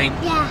night saying?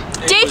 Yeah.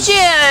 Did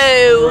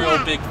you? A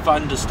real big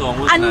thunderstorm,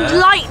 wasn't it? And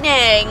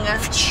lightning.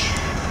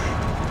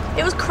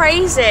 It was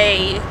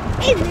crazy.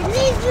 It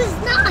was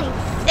nice.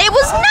 It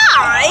was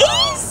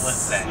nice.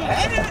 Was it?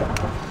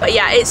 But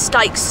yeah, it's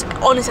like,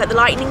 honestly, the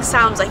lightning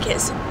sounds like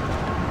it's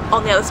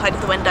on the other side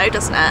of the window,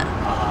 doesn't it?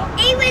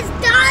 It was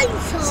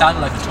dinosaurs.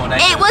 Sounded like a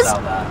tornado. It was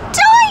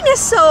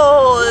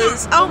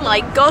dinosaurs. Oh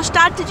my gosh,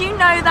 Dad, did you know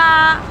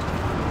that?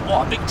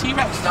 What, a big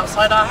T-Rex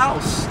outside our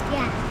house?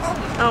 Yeah.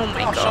 Oh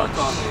my gosh.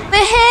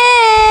 We're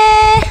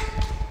here.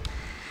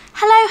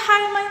 Hello,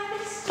 home, I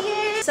missed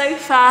you.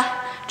 Sofa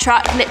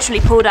truck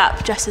literally pulled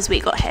up just as we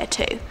got here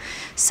too.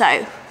 So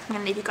I'm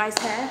gonna leave you guys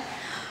here.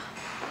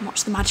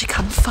 Watch the magic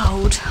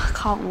unfold. I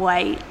can't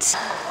wait.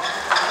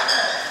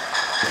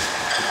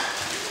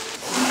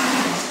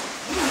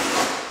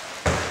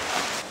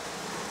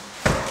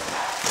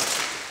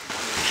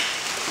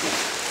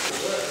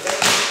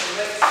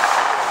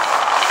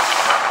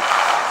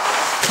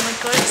 Oh my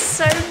god, it's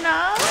so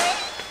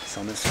nice. It's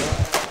on its way.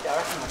 Yeah, I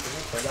reckon I can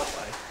go that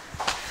way.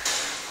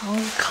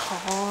 Oh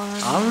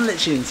god. I'm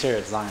literally interior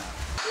designer.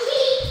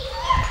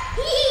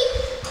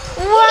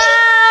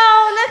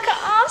 Wow, look at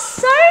our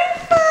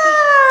sofa!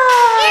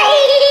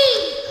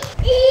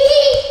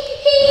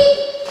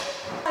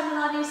 I'm on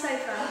our new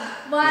sofa.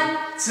 1,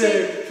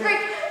 2, 3.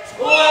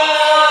 Wow!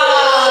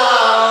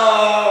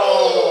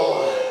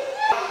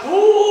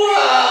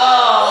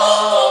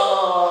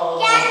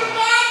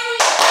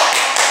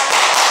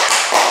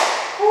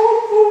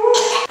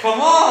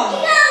 Come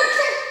on!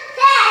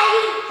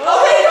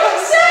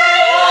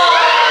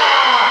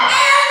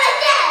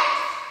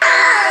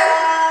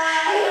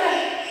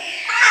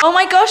 Oh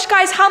my gosh,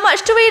 guys, how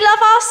much do we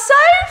love our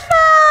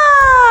sofa?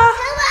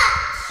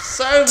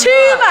 So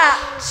Too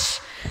much.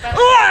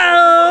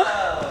 Wow.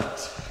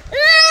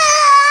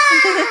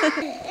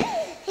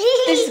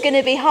 This is going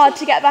to be hard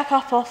to get back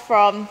up off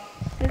from,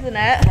 isn't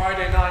it?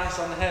 Friday nights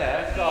on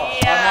here. God,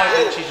 I might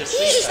literally just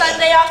sleep there.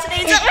 Sunday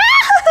afternoons.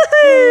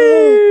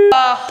 I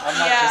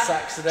might just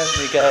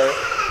accidentally go.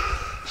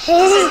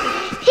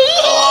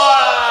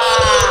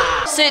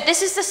 So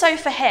this is the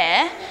sofa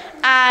here,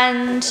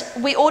 and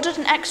we ordered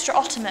an extra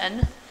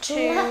ottoman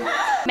to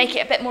make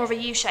it a bit more of a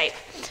U shape,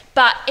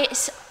 but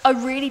it's a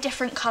really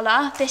different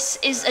colour. This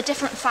is a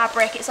different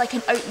fabric. It's like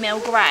an oatmeal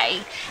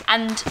grey,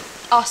 and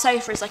our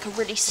sofa is like a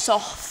really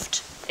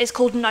soft, it's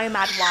called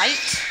Nomad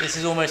White. This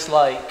is almost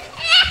like...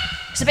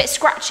 It's a bit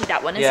scratchy,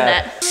 that one, isn't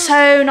it?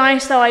 So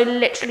nice though, I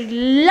literally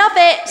love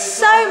it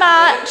so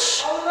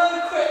much. Oh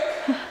no,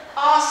 quick!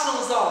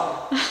 Arsenal's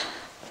on!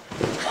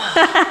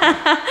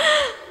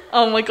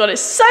 Oh my god, it's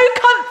so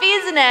comfy,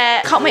 isn't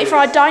it? Can't wait for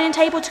our dining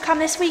table to come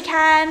this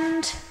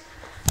weekend.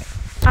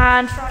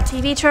 And for our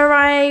TV to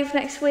arrive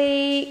next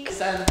week.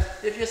 Then,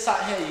 if you're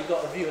sat here, you've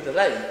got a view of the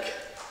lake.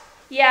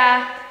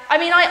 Yeah, I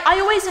mean, I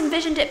always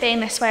envisioned it being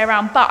this way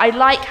around, but I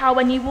like how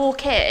when you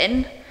walk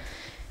in,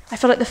 I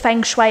feel like the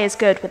feng shui is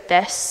good with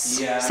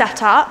this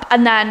setup.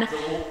 And then the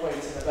walkway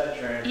to the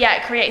bedroom. Yeah,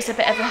 it creates a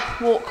bit of a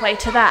walkway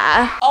to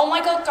there. Oh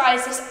my god,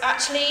 guys, this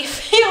actually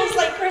feels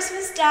like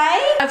Christmas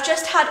Day. I've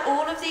just had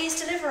all of these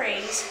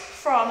deliveries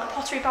from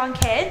Pottery Barn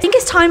Kids. I think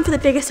it's time for the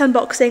biggest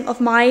unboxing of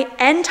my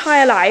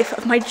entire life,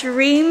 of my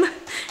dream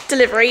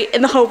delivery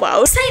in the whole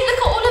world. Say, look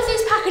at all of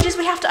these packages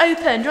we have to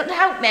open. Do you want to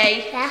help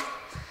me? Yeah.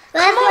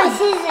 Where's my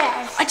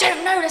scissors? I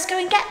don't know, let's go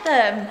and get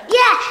them.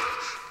 Yeah.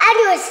 And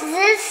your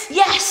scissors?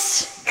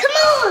 Yes. Come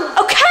on.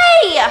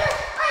 Okay.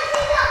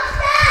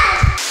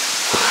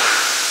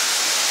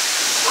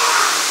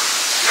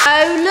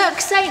 Oh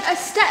look, Saint, a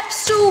step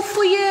stool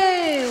for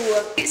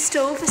you. It's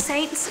stool for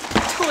Saint's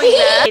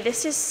toilet.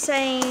 This is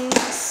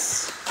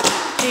Saint's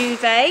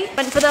duvet.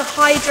 Went for the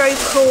hydro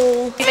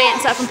cool duvet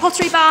insert from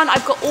Pottery Barn.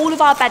 I've got all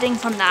of our bedding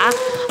from there.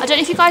 I don't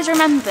know if you guys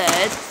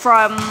remembered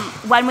from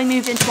when we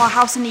moved into our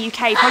house in the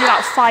UK, probably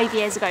about 5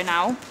 years ago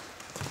now.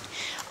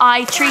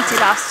 I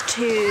treated us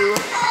to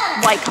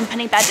White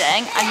Company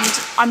bedding, and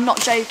I'm not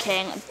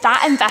joking,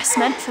 that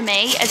investment for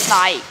me is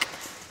like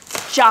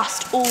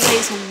just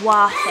always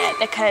worth it,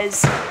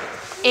 because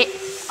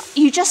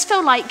you just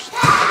feel like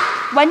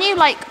when you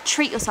like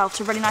treat yourself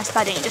to really nice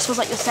bedding, it just feels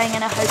like you're staying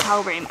in a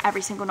hotel room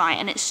every single night,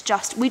 and it's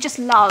just, we just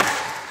love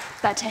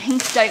bedding,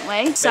 don't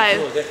we? So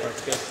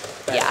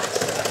yeah,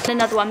 and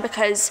another one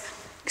because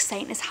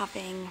Saint is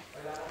having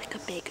like a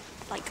big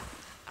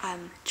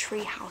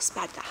tree house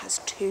bed that has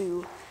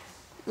 2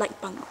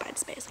 like bunk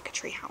beds, but it's like a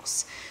tree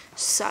house.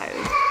 So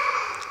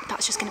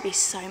that's just going to be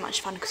so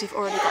much fun because we've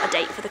already got a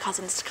date for the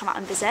cousins to come out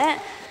and visit.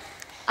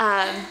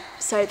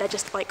 So they're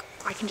just like,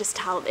 I can just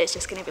tell it's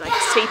just going to be like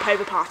a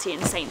sleepover party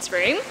in Saint's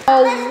room.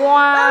 Oh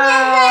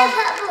wow!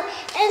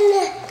 In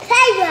the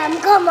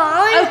playroom, come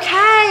on.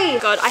 Okay.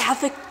 God, I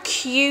have the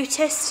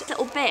cutest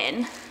little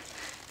bin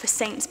for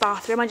Saint's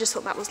bathroom. I just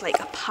thought that was like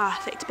a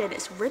perfect bin.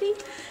 It's really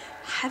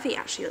heavy,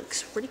 actually. It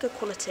looks really good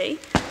quality.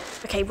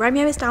 Okay,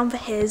 Romeo is down for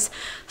his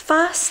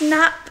first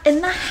nap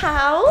in the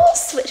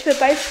house, which we're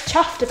both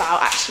chuffed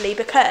about actually,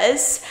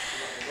 because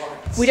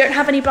we don't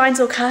have any blinds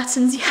or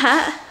curtains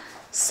yet.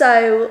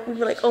 So we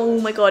were like,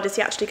 oh my god, is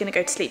he actually going to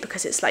go to sleep,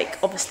 because it's like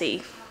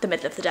obviously the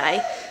middle of the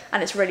day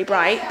and it's really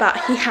bright, but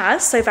he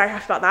has, so very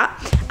happy about that.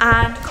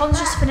 And Colin's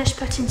just finished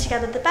putting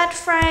together the bed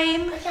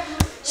frame,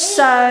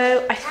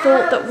 so I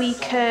thought that we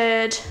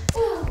could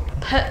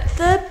put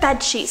the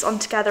bed sheets on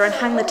together and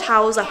hang the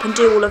towels up and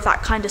do all of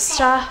that kind of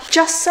stuff,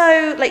 just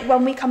so like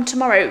when we come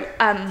tomorrow,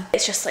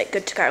 it's just like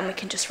good to go and we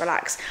can just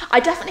relax. I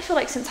definitely feel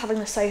like since having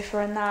the sofa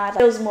in there, it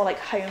feels more like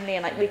homely,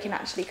 and like we can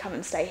actually come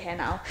and stay here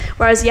now,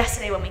 whereas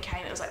yesterday when we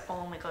came it was like,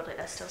 oh my god, like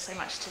there's still so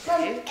much to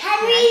do.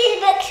 Can you read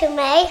the book to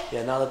me?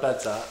 Yeah, now the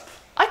bed's up.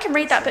 I can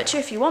read that bit to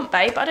you if you want,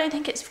 babe, but I don't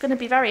think it's going to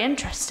be very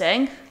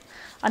interesting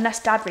unless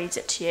Dad reads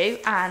it to you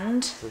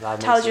and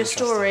tells you a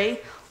story,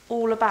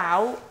 all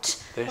about.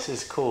 This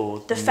is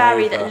called the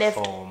fairy that Nova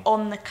lived Form.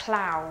 on the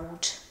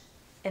cloud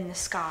in the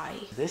sky.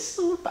 This is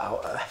all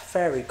about a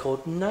fairy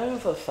called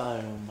Nova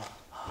Foam.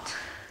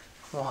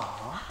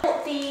 Aww. I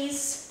got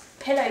these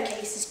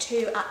pillowcases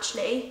too,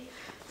 actually,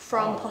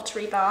 from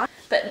Pottery Barn.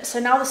 But so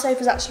now the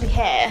sofa's actually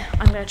here,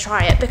 I'm going to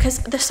try it because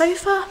the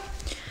sofa,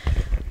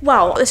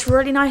 well, this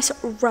really nice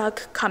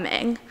rug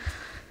coming,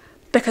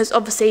 because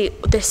obviously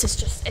this is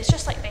just, it's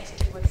just like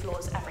basically wood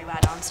floors everywhere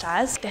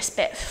downstairs. This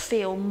bit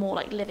feel more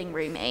like living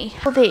roomy.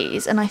 For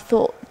these, and I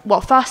thought,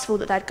 well, first of all,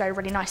 that they'd go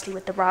really nicely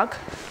with the rug,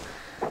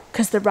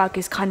 because the rug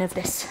is kind of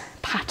this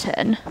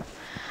pattern.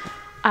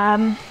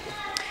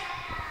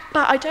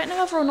 But I don't know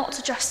whether or not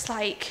to just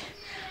like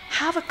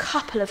have a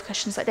couple of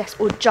cushions like this,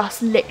 or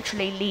just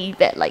literally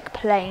leave it like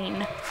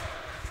plain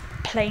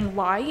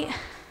white.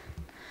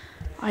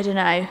 I don't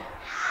know.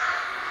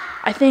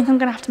 I think I'm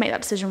gonna have to make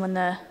that decision when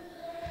the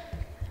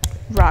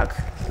rug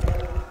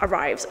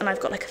arrives, and I've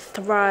got like a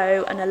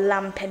throw and a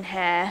lamp in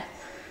here.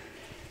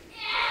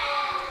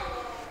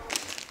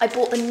 I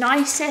bought the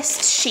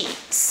nicest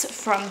sheets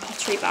from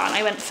Pottery Barn.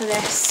 I went for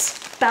this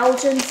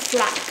Belgian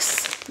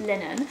flax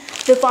linen.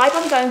 The vibe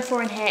I'm going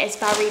for in here is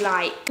very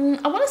like,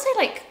 I want to say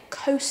like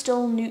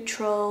coastal,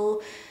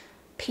 neutral,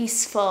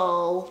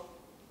 peaceful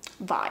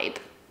vibe.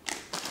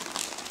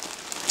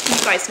 You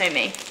guys know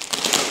me,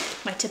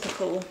 my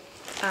typical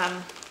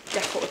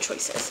decor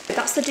choices.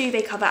 That's the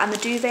duvet cover, and the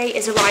duvet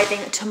is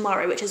arriving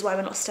tomorrow, which is why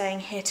we're not staying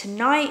here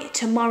tonight.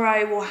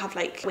 Tomorrow we'll have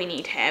like, we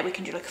need here, we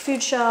can do like a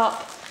food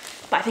shop,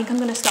 but I think I'm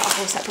gonna start a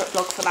whole separate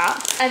vlog for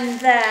that. And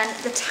then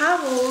the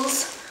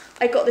towels,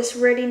 I got this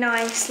really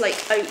nice like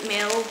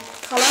oatmeal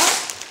colour,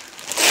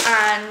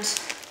 and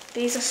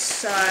these are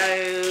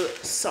so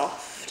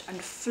soft and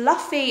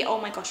fluffy. Oh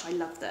my gosh, I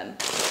love them.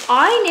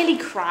 I nearly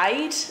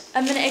cried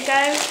a minute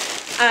ago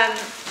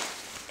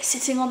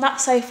sitting on that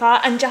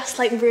sofa and just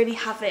like really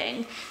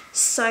having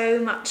so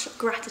much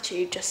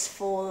gratitude just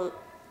for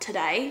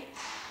today.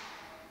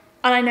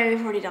 And I know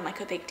we've already done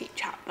like a big deep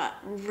chat, but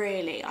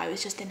really I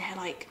was just in here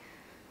like,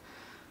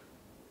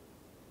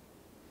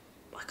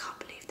 I can't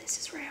believe this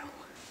is real.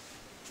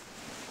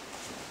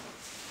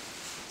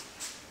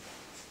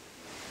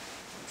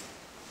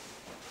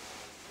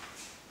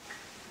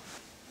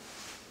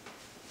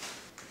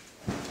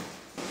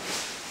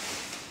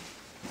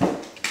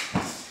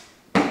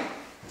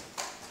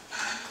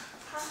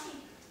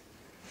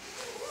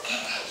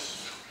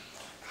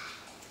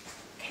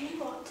 Can you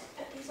what?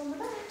 Put these on the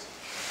bed?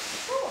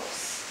 Of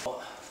course. What?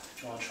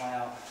 Do you want to try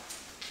out?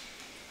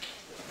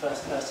 The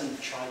first person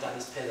to try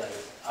Daddy's pillow,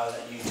 I'll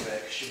let you do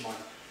it because you're my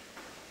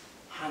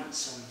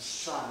handsome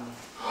son.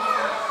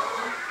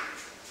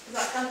 Is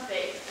that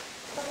comfy?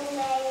 Oh,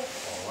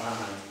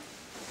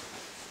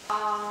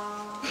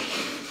 wow.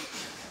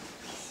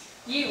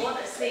 You want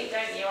to sleep,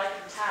 don't you? I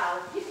can tell.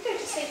 You can go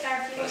to sleep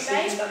there if you want, Sleep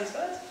in babe. Daddy's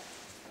bed?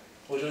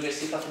 Or do you want to go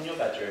sleep up in your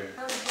bedroom?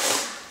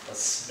 A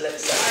split I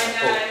second.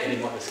 know. I thought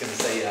anyone was going to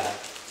say that.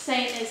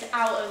 Saint is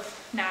out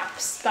of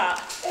naps,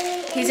 but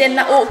he's in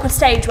that awkward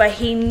stage where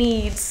he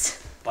needs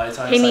By the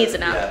time He it's needs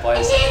like, a nap. Yeah,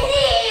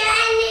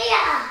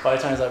 by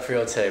the time it's like 3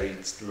 or 2,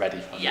 he's ready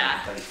for it.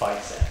 Yeah. Then he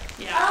fights it.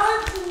 Yeah.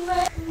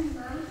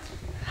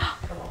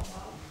 Come on,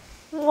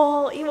 Mum.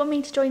 What you want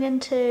me to join in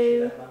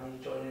too? Let Mummy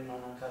join in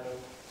on our cuddle.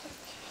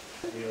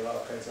 You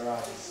lot close our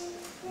eyes.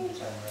 And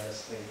pretend we're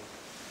asleep.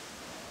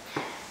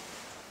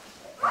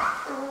 I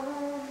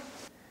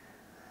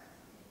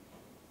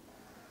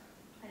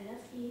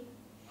love you.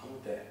 I'm a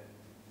bit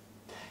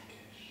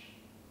peckish.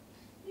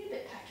 You're a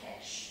bit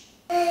peckish.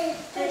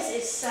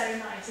 This is so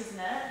nice, isn't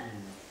it?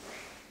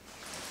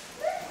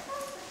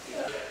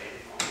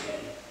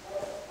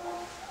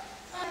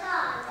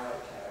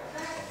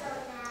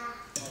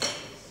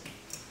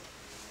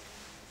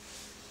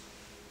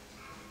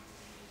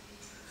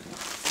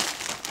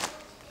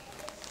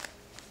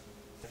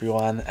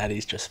 Everyone,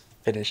 Eddie's just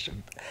finished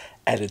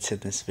editing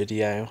this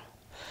video,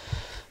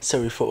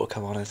 so we thought we'd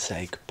come on and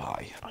say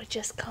goodbye. I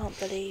just can't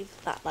believe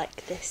that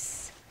like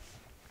this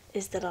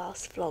is the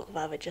last vlog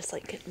where we're just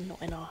like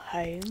not in our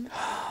home.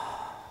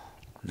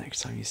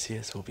 Next time you see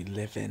us, we'll be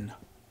living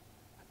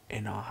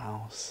in our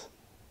house.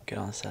 Get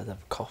on the stairs,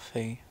 have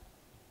coffee.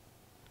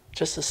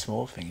 Just the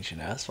small things, you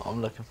know, that's what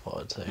I'm looking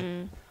forward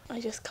to. I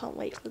just can't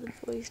wait for the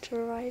boys to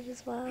arrive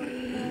as well,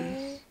 you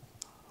know.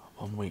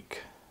 1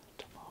 week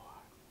tomorrow.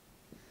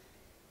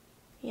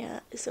 Yeah,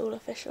 it's all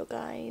official,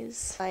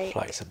 guys. Like,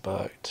 Flights are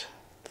booked.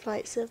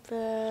 flights are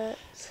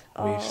booked.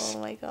 Oh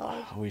my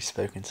god. We've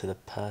spoken to the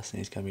person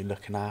who's going to be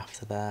looking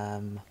after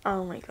them.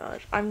 Oh my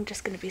god. I'm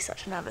just going to be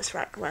such a nervous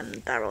wreck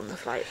when they're on the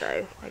flight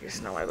though. I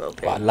just know I will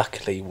be. But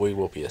luckily we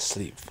will be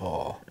asleep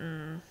for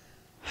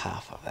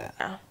half of it.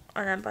 Yeah.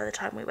 And then by the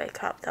time we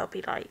wake up, they'll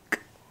be like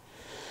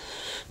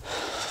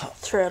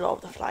through a lot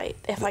of the flight.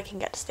 If I can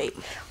get to sleep,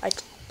 I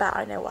bet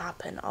I know what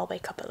happened. I'll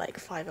wake up at like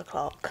 5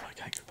 o'clock. I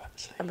can't go back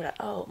to sleep. And be like,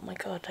 oh my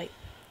god, like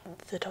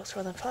the dogs are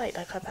on the flight.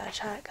 Like I better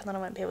check, and then I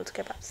won't be able to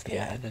go back to sleep.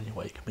 Yeah, and then you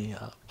wake me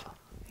up.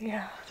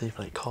 Yeah. And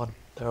you're like, God,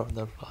 they're on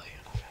the flight.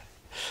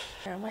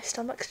 Yeah, my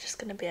stomach's just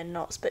gonna be in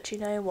knots. But you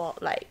know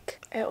what?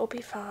 Like It'll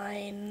be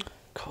fine.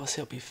 Of course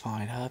it'll be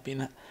fine.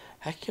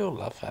 Heck, you'll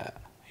love it.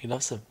 He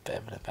loves a bit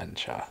of an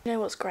adventure. You know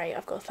what's great?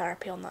 I've got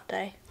therapy on that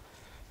day.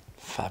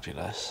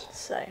 Fabulous.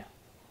 So.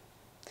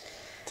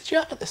 Did you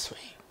have it this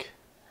week?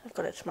 I've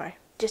got it tomorrow.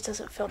 Just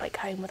doesn't feel like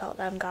home without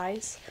them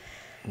guys.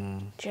 Do you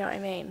know what I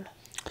mean?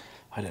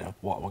 I don't know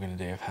what we're going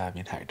to do with Herbie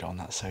and Hector on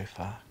that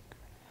sofa.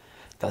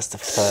 That's the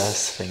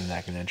first thing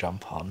they're going to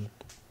jump on.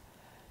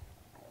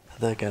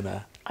 They're going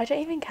to... I don't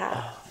even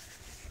care.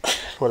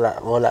 We'll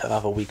let them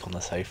have a week on the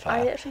sofa.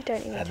 I actually don't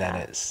even care. And then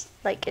it's...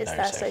 Like, it's no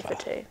their sofa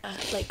too.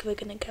 Like, we're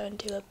going to go and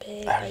do a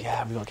big... Oh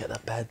yeah, we got to get their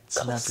beds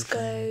and everything.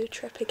 Costco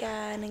trip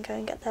again and go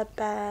and get their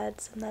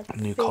beds and their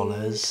New food.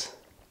 collars.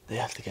 They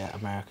have to get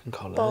American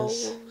collars.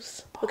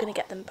 Bowls. We're going to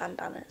get them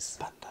bandanas.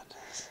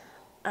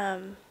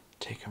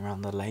 Take them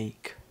around the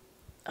lake.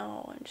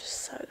 Oh, I'm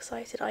just so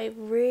excited. I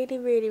really,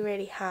 really,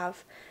 really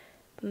have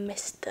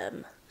missed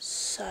them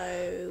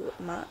so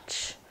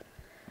much.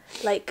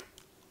 Like,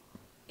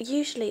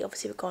 usually,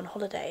 obviously, we go on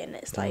holiday and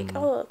it's like,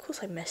 oh, of course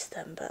I miss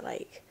them, but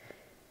like,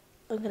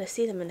 I'm going to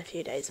see them in a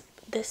few days.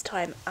 This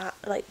time, I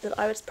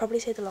would probably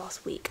say the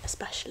last week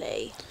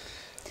especially,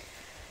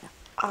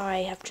 I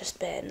have just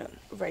been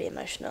really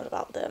emotional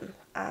about them,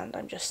 and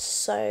I'm just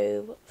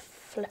so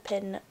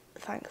flippin'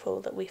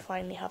 thankful that we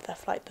finally have their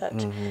flight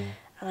booked,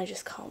 and I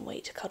just can't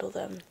wait to cuddle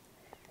them.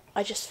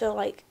 I just feel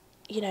like,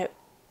 you know,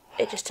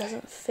 it just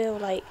doesn't feel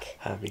like...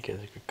 Herbie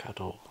gives a good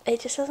cuddle.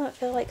 It just doesn't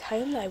feel like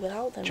home though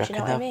without them, do you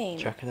know what I mean?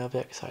 Do you reckon they'll be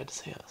excited to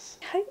see us?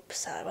 I hope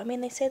so. I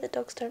mean, they say that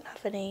dogs don't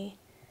have any,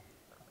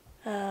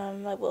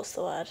 like, what's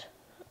the word?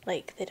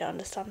 Like, they don't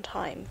understand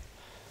time.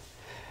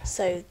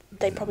 So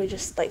they probably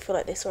just like feel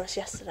like they saw us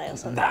yesterday or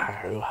something.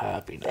 No,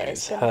 Herbie But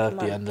it's knows. been like a Herbie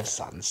month.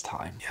 understands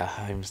time. Yeah,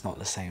 home's not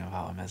the same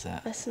without him, is it?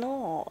 It's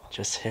not.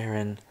 Just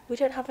hearing... We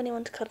don't have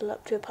anyone to cuddle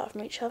up to apart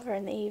from each other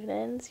in the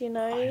evenings, you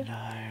know? I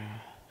know.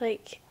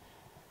 Like,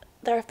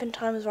 there have been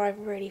times where I've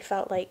really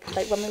felt like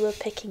when we were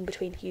picking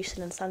between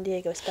Houston and San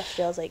Diego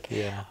especially, I was like,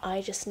 Yeah.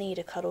 I just need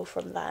a cuddle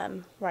from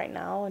them right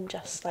now and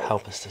just like...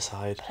 Help us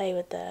decide. Play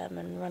with them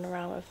and run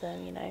around with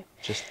them, you know?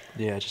 Just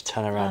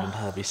turn around and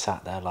Herbie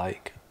sat there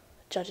like...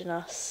 Judging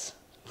us.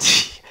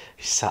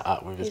 He sat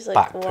up with his He's like,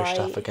 back pushed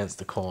 "Why- up against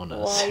the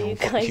corners. Why are you What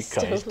guys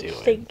still doing?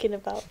 thinking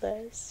about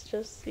this?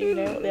 Just, you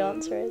know what the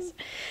answer is.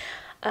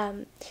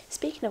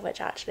 Speaking of which,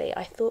 actually,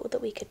 I thought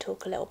that we could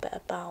talk a little bit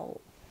about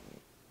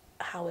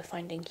how we're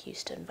finding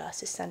Houston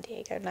versus San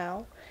Diego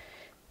now,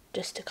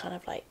 just to kind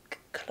of like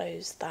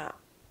close that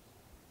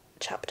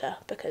chapter,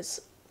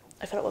 because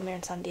I feel like when we were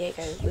in San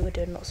Diego, we were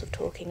doing lots of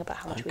talking about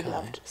how much we Okay.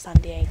 loved San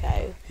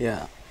Diego,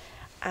 Yeah.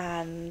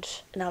 and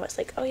now it's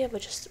like, oh yeah, we're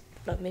just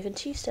like moving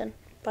to Houston.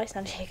 Bye,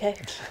 San Diego.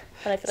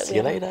 And I feel like See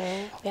you later.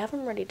 we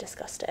haven't really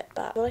discussed it,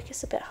 but I feel like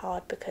it's a bit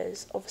hard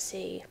because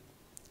obviously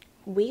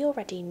we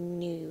already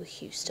knew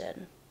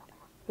Houston.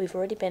 We've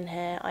already been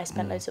here. I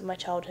spent loads of my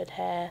childhood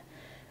here.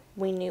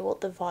 We knew what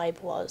the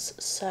vibe was.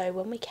 So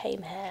when we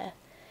came here,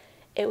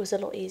 it was a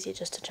lot easier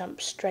just to jump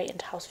straight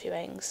into house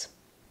viewings.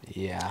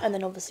 Yeah. And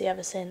then obviously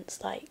ever since,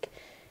 like,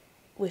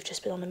 we've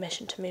just been on a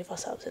mission to move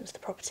ourselves into the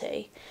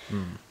property.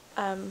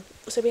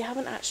 So we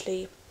haven't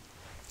actually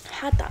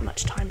had that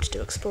much time to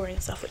do exploring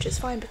stuff, which is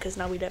fine because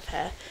now we live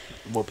here.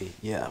 We'll be,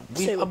 yeah.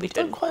 So We've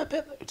done quite a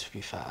bit though, to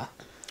be fair.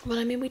 Well,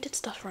 I mean, we did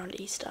stuff around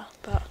Easter,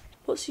 but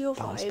what's your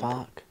Bounce vibe?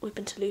 Park. We've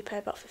been to Lupe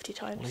about 50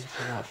 times. We've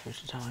been out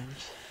 50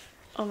 times.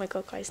 Oh my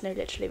god, guys, no,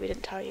 literally, we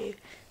didn't tell you.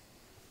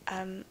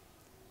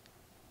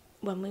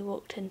 When we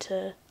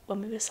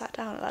were sat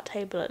down at that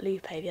table at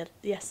Lupe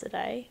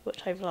yesterday,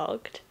 which I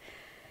vlogged,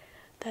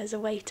 there's a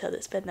waiter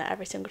that's been there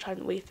every single time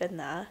that we've been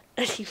there,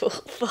 and he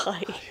walked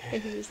by,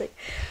 and he was like,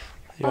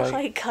 You're hi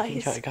like,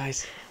 guys. "Hi,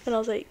 guys." And I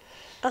was like,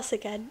 us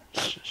again.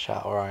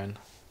 Shout Orion.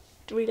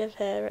 Do we live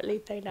here at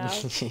Lupe now?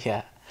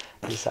 Yeah.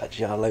 It's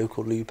actually our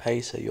local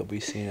Lupe, so you'll be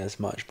seeing us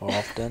much more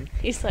often.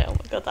 He's like, oh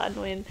my god, that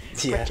annoying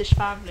Yeah. British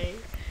family.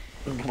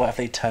 Where have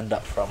they turned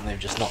up from? They've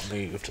just not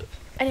moved.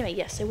 Anyway,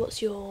 yeah, so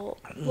what's your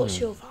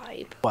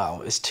vibe?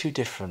 Well, it's two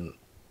different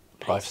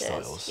Places?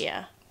 lifestyles.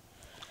 Yeah.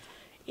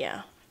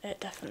 Yeah, it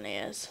definitely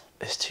is.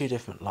 It's two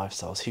different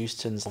lifestyles.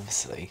 Houston's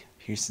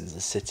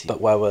a city, but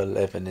where we're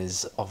living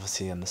is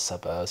obviously in the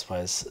suburbs,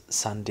 whereas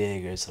San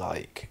Diego's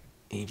like,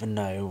 even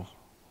though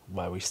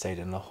where we stayed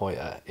in La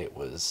Jolla, it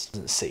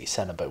wasn't city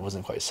centre, but it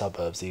wasn't quite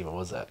suburbs either,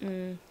 was it?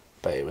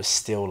 But it was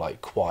still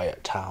like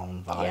quiet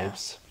town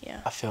vibes.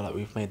 Yeah. I feel like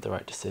we've made the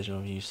right decision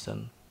with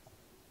Houston.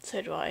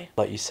 So do I.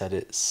 Like you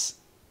said,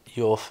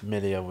 you're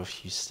familiar with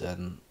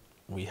Houston.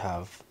 We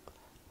have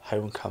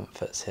home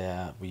comforts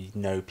here. We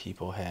know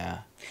people here.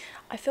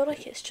 I feel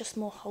like it's just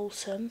more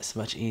wholesome. It's a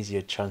much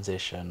easier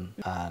transition,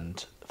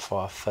 and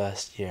for our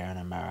first year in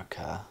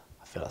America,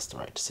 I feel that's the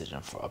right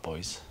decision for our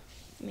boys.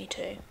 Me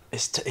too.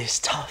 It's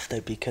tough though,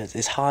 because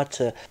it's hard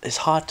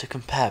to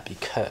compare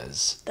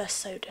because They're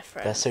so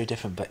different. they're so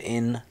different. But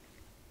in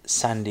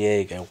San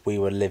Diego, we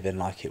were living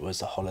like it was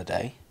a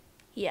holiday.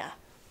 Yeah.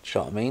 Do you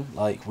know what I mean?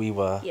 Like we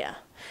were. Yeah.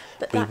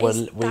 But We that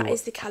were-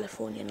 is the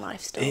Californian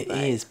lifestyle. It though.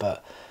 is,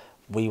 but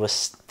we were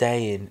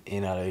staying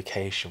in a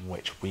location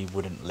which we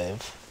wouldn't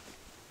live.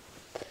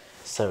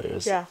 so it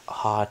was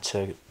hard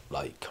to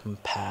like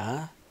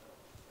compare.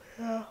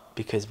 Yeah.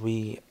 Because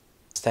we're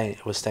staying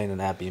in an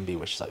Airbnb,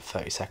 which is like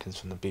 30 seconds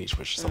from the beach,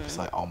 which is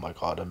obviously like, oh my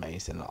god,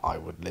 amazing! I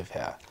would live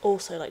here.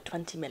 Also, like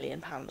 £20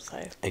 million,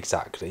 so.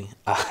 Exactly,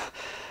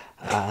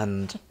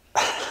 and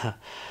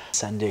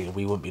San Diego,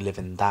 we wouldn't be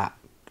living that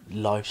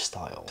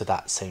lifestyle to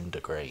that same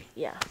degree.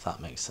 Yeah. If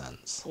that makes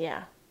sense.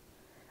 Yeah,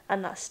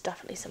 and that's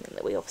definitely something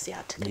that we obviously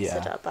had to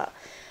consider. Yeah. But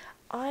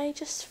I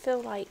just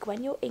feel like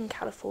when you're in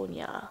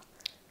California,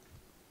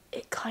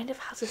 it kind of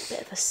has a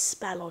bit of a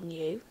spell on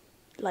you.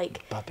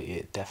 Like, Bubby,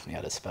 it definitely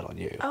had a spell on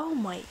you. oh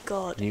my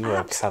god, You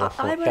were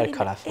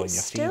California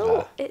still,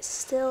 fever. it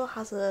still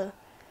has a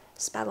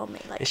spell on me.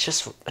 Like,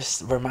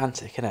 it's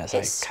romantic, isn't it?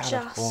 It's like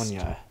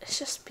California. It's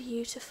just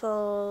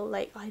beautiful.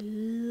 Like, I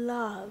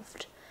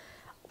loved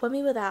when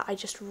we were there. I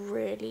just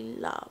really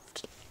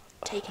loved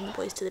taking the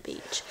boys to the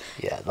beach.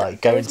 Yeah,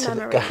 like going to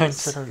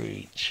the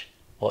beach,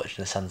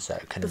 watching the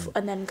sunset,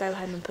 and then go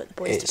home and put the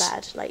boys to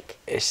bed. Like,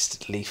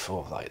 it's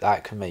lethal. Like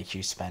that can make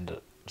you spend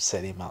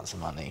silly amounts of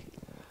money.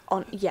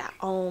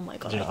 Oh my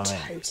god, I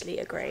totally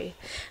agree.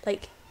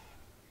 Like,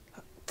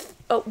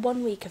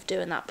 1 week of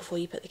doing that before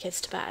you put the kids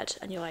to bed,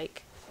 and you're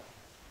like,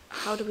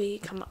 how do we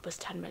come up with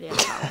 £10 million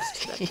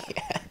to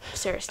Yeah.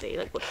 Seriously,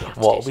 like, what do we have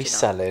What to are we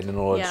selling in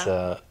order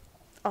to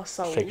our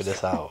souls. figure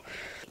this out?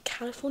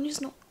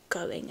 California's not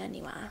going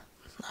anywhere.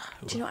 No.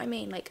 Do you know what I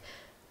mean? Like,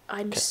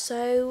 I'm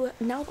so,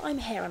 now that I'm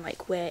here and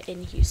like we're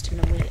in Houston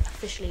and we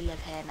officially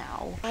live here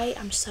now, I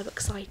am so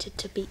excited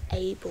to be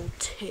able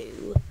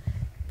to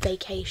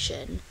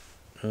vacation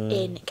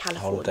in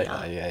California.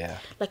 Holiday, yeah.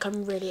 Like,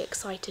 I'm really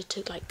excited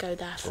to like go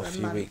there for a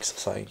few month. Weeks or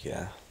something,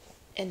 yeah.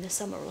 In the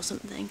summer or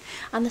something.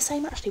 And the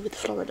same actually with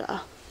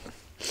Florida.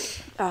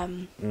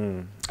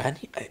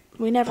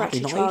 We never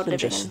actually tried not even living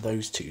just in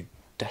those two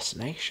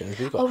destinations.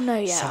 We've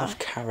got South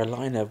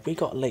Carolina, we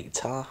got Lake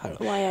Tahoe,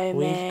 Wyoming.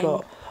 We've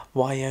got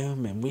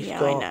Wyoming, we've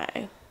got I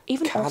know.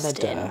 Even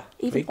Canada,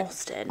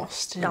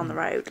 Austin down the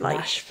road, like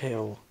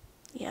Nashville.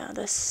 Yeah,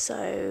 there's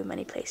so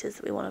many places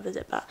that we want to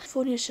visit, but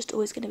California's just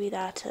always going to be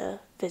there to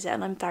visit,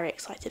 and I'm very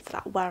excited for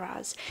that.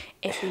 Whereas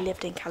if we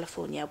lived in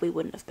California, we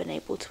wouldn't have been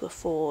able to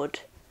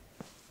afford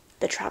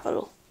the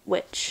travel,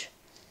 which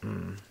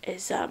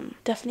is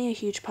definitely a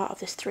huge part of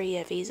this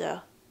 3-year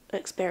visa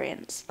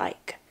experience.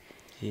 Like,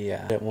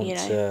 yeah, I don't want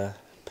to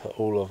put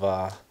all of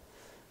our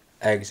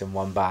eggs in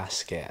one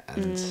basket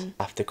and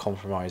have to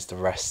compromise the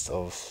rest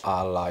of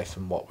our life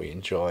and what we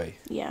enjoy.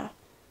 Yeah.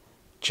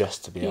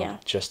 Just to be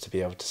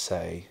able to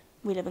say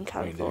we live in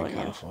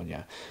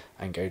California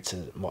and go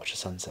to watch the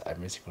sunset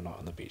every single night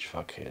on the beach with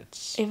our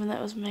kids. Even though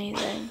it was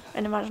amazing.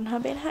 And imagine her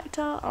being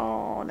Hector.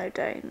 Oh no,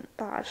 don't.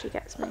 That actually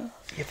gets me.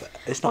 Yeah, but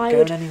it's not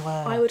going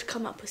anywhere. I would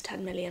come up with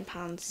 £10 million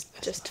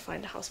just to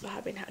find a house for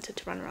her being Hector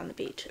to run around the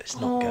beach. It's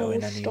not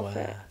going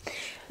anywhere.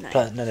 No,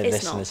 but no,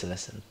 listen.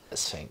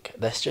 Let's think.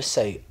 Let's just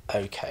say,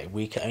 okay,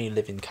 we can only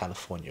live in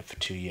California for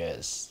 2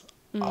 years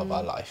of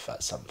our life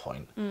at some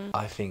point.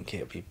 I think it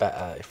would be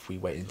better if we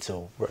wait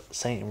until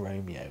Saint and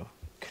Romeo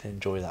can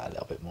enjoy that a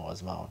little bit more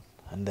as well,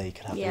 and they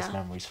can have those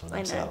memories for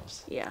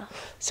themselves. Yeah.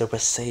 So we're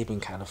saving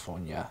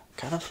California.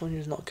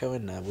 California's not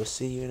going there. We'll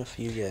see you in a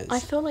few years. I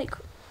feel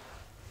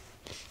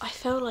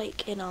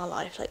like in our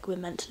life, like, we're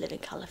meant to live in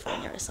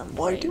California at some point.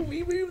 Why didn't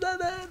we move that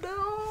there?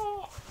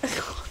 No.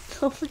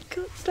 Oh my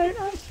god, don't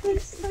ask me,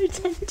 so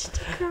tempted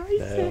to cry.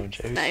 No, I'm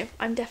joking. No,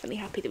 I'm definitely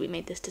happy that we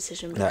made this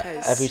decision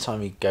because... every time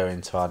we go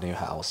into our new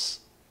house,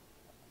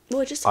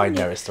 I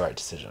know it's the right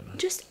decision.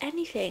 Just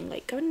anything,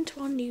 like going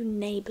into our new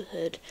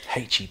neighbourhood.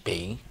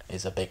 H-E-B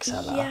is a big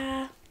seller.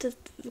 Yeah, the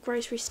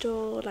grocery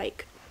store,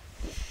 like,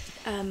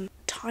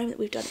 time that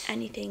we've done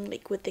anything,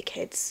 like, with the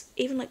kids.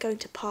 Even, like, going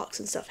to parks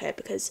and stuff here,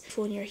 because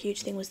California, a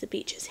huge thing was the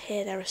beaches.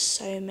 Here, there are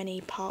so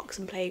many parks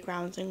and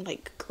playgrounds and,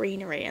 like,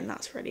 greenery, and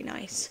that's really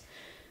nice.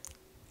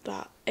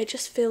 But it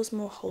just feels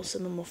more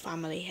wholesome and more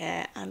family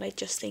here, and I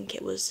just think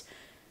it was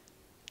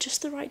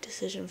just the right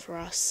decision for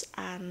us,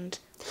 and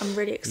I'm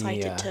really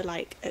excited to,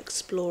 like,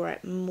 explore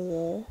it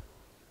more.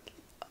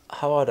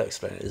 How I'd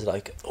explain it is,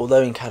 like,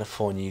 although in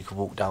California you can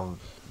walk down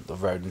the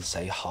road and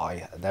say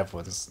hi and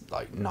everyone's,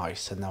 like,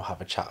 nice and they'll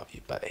have a chat with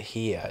you, but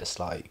here it's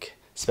like,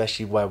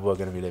 especially where we're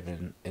going to be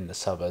living in the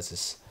suburbs,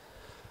 it's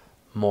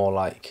more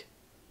like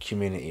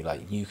community.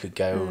 Like, you could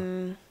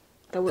go...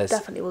 There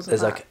definitely wasn't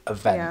There's like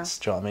events,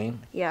 do you know what I mean?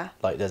 Yeah.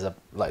 Like, there's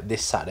like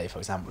this Saturday, for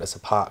example, there's a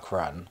park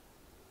run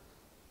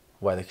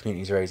where the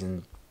community's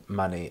raising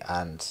money,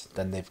 and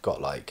then they've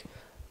got like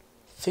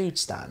food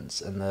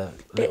stands and the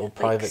little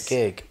private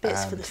gig.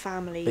 Bits for the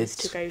families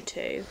to go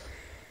to.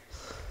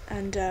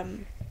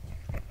 And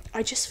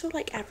I just feel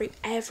like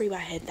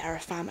everywhere here there are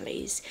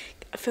families.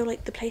 I feel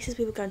like the places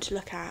we were going to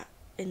look at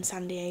in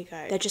San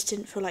Diego, there just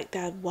didn't feel like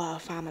there were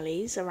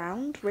families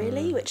around,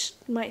 really, which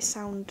might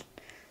sound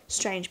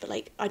strange, but,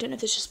 like, I don't know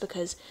if it's just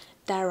because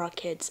there are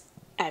kids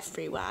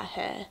everywhere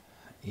here.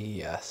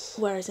 Yes.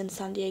 Whereas in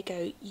San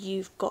Diego,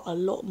 you've got a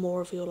lot more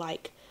of your,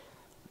 like,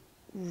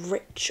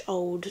 rich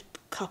old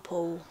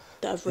couple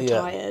that have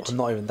retired. Yeah,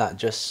 not even that,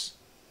 just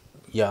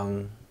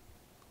young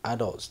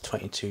adults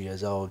 22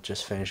 years old,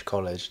 just finished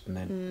college, and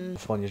then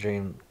California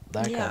dream,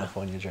 their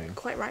California dream.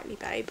 Quite rightly,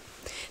 babe.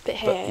 But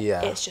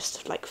here, it's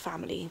just like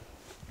family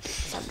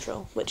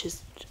central, which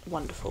is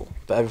wonderful.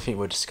 But everything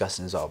we're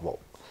discussing is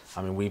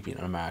we've been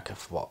in America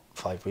for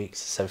 5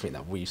 weeks. It's everything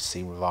that we've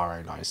seen with our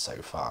own eyes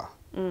so far.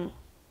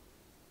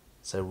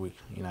 So we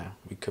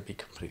could be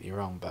completely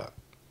wrong, but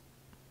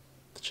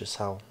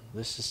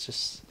this is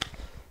just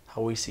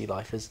how we see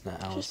life, isn't it?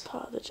 It's just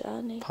part of the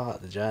journey. Part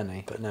of the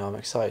journey. But no, I'm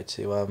excited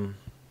to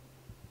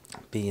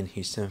be in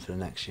Houston for the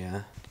next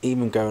year.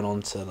 Even going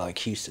on to like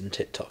Houston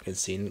TikTok and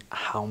seeing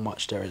how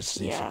much there is to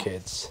do for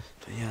kids.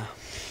 But yeah,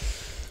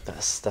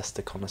 that's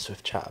the Connor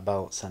Swift chat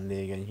about San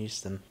Diego and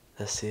Houston.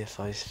 Let's see if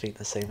I think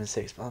the same in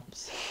 6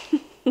 months.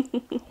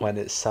 When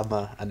it's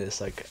summer and it's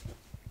like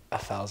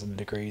 1,000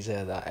 degrees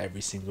here that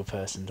every single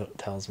person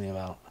tells me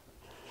about.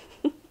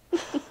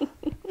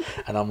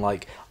 And I'm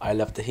like, I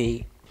love the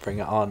heat, bring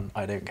it on,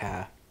 I don't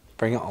care.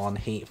 Bring it on,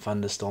 heat,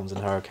 thunderstorms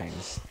and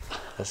hurricanes.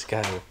 Let's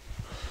go.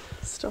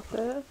 Stop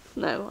it.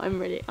 No,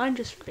 I'm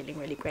just feeling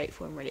really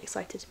grateful and really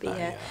excited to be here.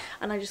 Yeah.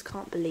 And I just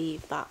can't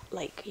believe that,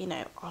 like, you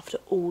know, after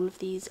all of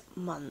these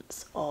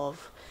months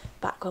of,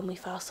 back when we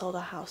first sold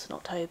our house in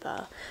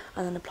October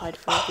and then applied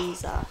for a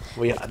visa,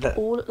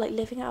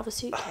 living out of a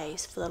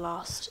suitcase for the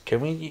last...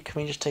 Can we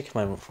just take a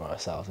moment for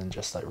ourselves and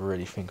just like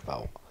really think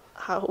about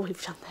how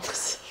we've done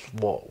this?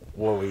 What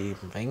we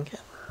even think?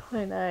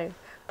 I know.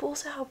 But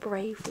also how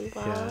brave we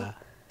were. Yeah.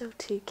 Little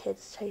 2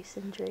 kids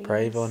chasing dreams.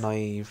 Brave or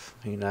naive,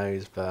 who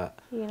knows, but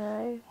you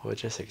know, we're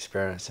just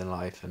experiencing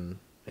life and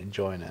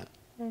enjoying it.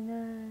 I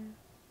know.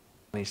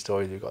 Many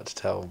stories we've got to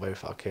tell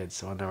both our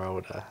kids when they're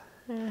older.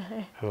 I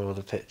know. With all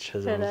the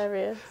pictures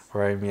Hilarious. of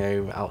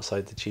Romeo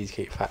outside the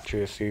Cheesecake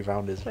Factory with food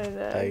around his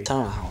face.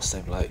 Our house,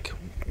 though, like,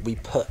 we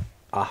put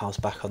our house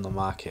back on the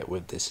market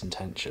with this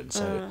intention,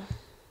 so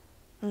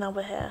now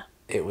we're here.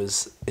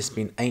 It's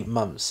been 8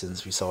 months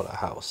since we sold our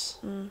house.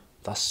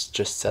 That's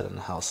just selling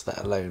the house, let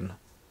alone...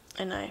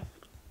 I know.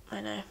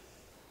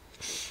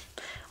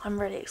 I'm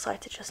really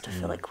excited just to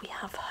feel like we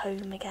have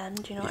home again,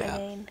 do you know what I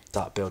mean?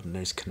 Start building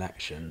those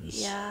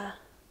connections. Yeah.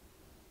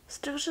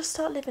 Still just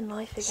start living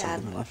life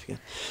again.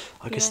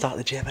 I can start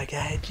the gym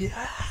again,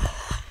 yeah!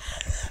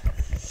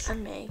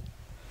 And me.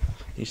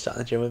 You start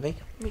the gym with me?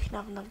 We can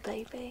have another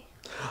baby.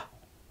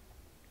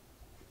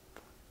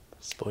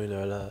 Spoiler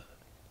alert.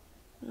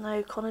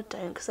 No, Connor,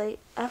 don't, because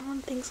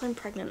everyone thinks I'm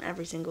pregnant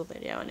every single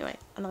video anyway,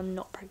 and I'm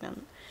not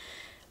pregnant.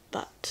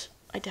 But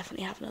I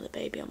definitely have another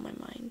baby on my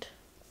mind.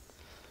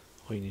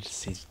 All you need to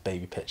see is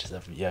baby pictures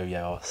of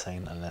Yo-Yo or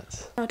Saint, and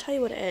it's... I'll tell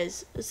you what it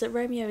is that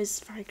Romeo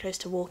is very close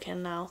to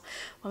walking now.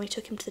 When we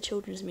took him to the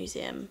Children's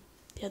Museum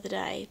the other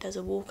day, there's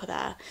a walker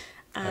there,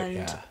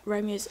 and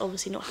Romeo's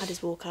obviously not had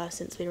his walker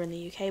since we were in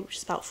the UK, which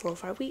is about 4 or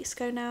 5 weeks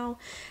ago now,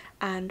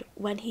 and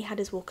when he had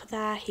his walker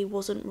there, he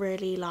wasn't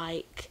really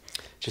like...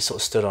 Just sort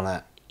of stood on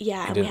it.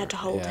 Yeah, and we had to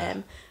hold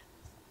him.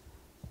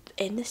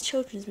 In this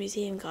Children's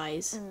Museum,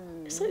 guys,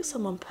 it's like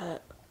someone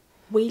put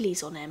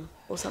wheelies on him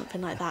or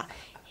something like that.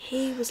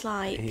 He was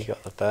like... He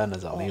got the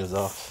burners on, he was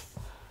off.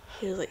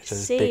 He was like,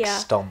 just see big ya.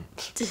 stomp.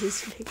 Just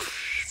his big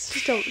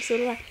stomp. So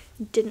like,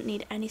 didn't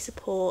need any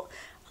support.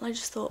 And I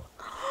just thought...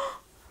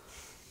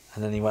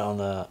 And then he went on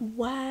a...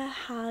 Where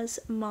has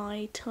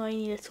my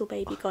tiny little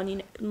baby gone? You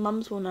know,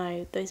 mums will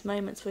know those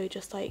moments where you're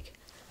just like...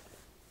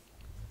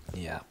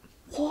 Yeah.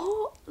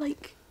 What?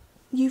 Like,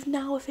 you've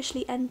now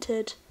officially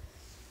entered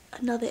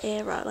another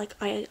era. Like,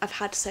 I've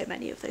had so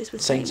many of those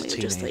with Saint. Saint's a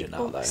teenager just like,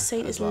 now, though,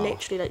 Saint is well.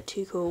 literally like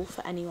too cool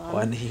for anyone.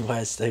 When he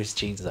wears those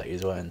jeans that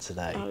he's wearing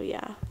today. Oh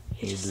yeah,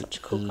 he's such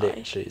a cool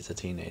literally guy. is a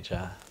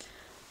teenager.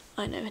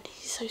 I know, and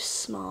he's so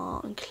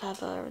smart and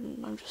clever,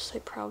 and I'm just so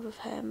proud of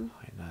him.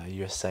 I know.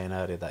 You were saying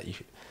earlier that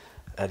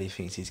Eddie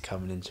thinks he's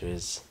coming into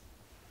his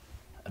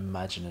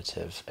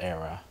imaginative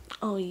era.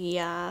 Oh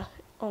yeah.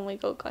 Oh my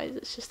god, guys,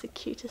 it's just the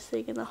cutest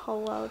thing in the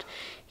whole world.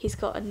 He's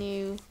got a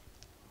new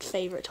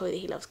favourite toy that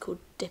he loves called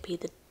Dippy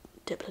the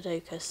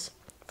Diplodocus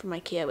from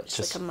IKEA, which just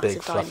is like a massive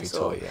big, fluffy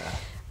dinosaur. Toy, yeah.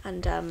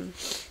 And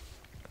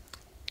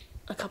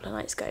a couple of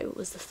nights ago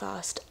was the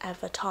first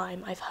ever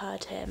time I've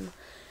heard him,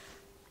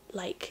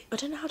 like, I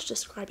don't know how to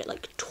describe it,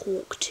 like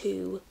talk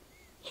to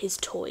his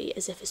toy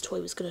as if his toy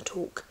was going to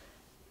talk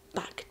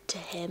back to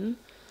him,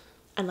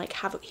 and like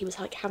he was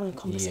like having a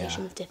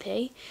conversation with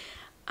Dippy.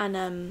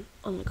 And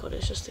oh my god,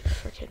 it's just the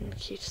freaking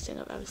cutest thing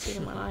I've ever seen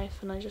in my life,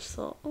 and I just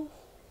thought, oh,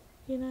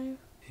 you know.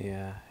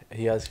 Yeah,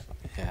 he has.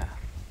 Yeah.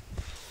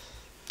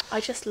 I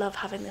just love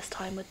having this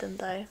time with them,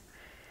 though.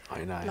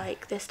 I know.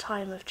 Like this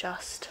time of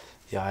just.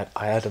 Yeah,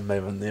 I had a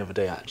moment the other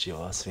day actually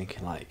where I was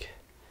thinking like,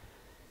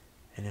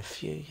 in a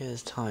few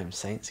years' time,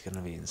 Saint's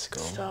gonna be in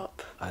school.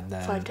 Stop. And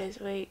then 5 days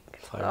a week.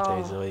 5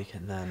 days a week,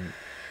 and then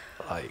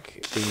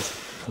like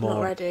I'm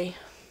not ready.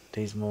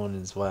 These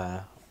mornings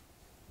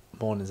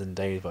and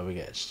days where we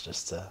get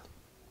just to...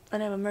 I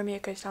know, when Romeo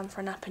goes down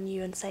for a nap and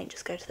you and Saint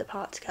just go to the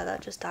park together,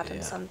 just dad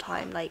and son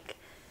time, like,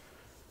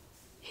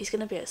 he's going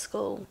to be at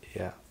school.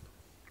 Yeah.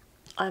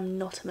 I'm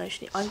not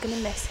emotionally... I'm going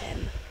to miss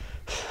him.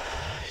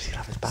 He's going to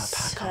have his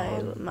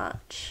backpack so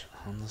much.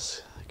 On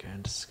the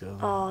Going to school.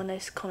 Oh no,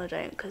 Connor,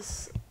 don't,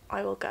 because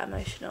I will get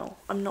emotional.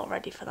 I'm not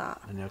ready for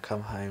that. And you'll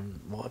come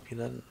home. What have you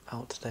learned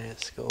out today at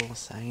school?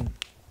 Saying,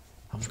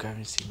 I'm going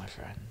to see my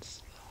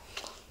friends.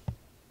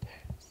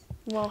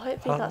 Well,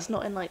 hopefully that's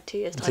not in like 2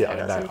 years' time.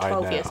 Yeah, That's in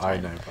 12 years' time.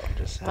 I know, but I'm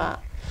just saying. But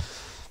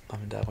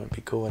Mum and Dad won't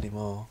be cool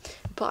anymore.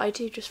 But I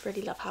do just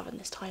really love having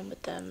this time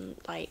with them.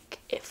 Like,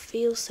 it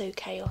feels so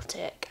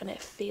chaotic and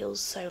it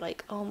feels so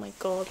like, oh my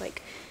god,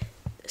 like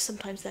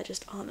sometimes there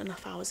just aren't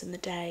enough hours in the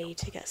day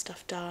to get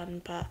stuff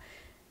done, but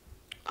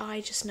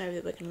I just know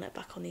that we're going to look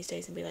back on these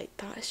days and be like,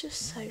 that is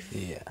just so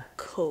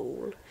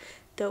cool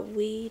that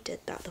we did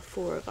that, the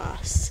four of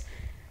us.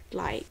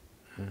 Like,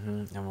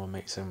 and we'll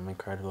make some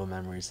incredible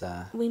memories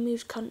there. We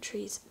moved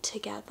countries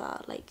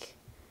together, like,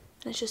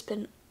 and it's just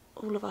been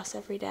all of us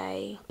every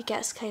day. It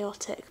gets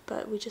chaotic,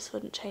 but we just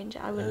wouldn't change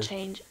it. I wouldn't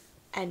change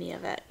any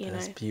of it, you know.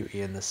 There's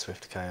beauty in the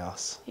swift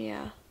chaos.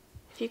 Yeah.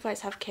 If you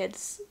guys have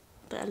kids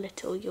that are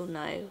little, you'll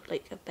know,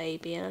 like a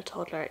baby and a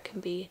toddler, it can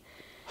be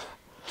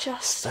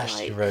just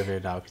especially like... Romeo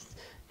now, 'cause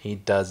he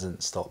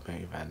doesn't stop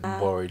moving.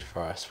 I'm worried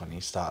for us when he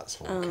starts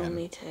walking. Oh,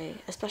 me too.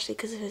 Especially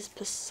because of his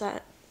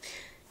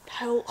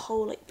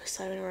whole like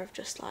persona of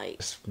just like...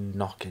 Just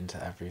knock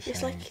into everything.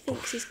 It's like he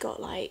thinks he's got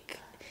like...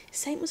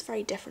 Saint was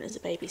very different as a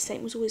baby.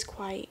 Saint was always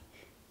quite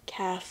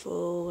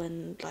careful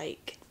and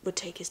like would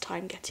take his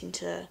time getting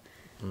to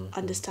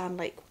understand,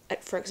 like,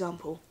 for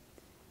example,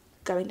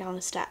 going down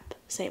a step,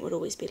 Saint would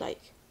always be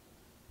like...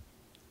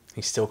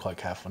 He's still quite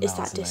careful now, is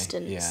that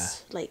distance? Yeah.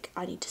 Like,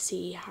 I need to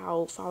see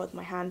how far with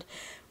my hand.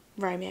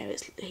 Romeo,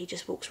 he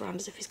just walks around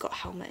as if he's got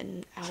helmet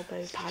and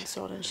elbow pads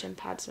on and shin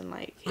pads, and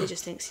like he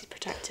just thinks he's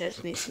protected.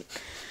 And he's...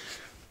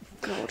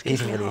 God,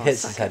 even when he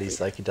hits his head,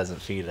 he's like, he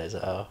doesn't feel it.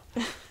 Oh.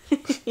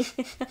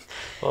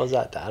 What was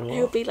that, Dad? What?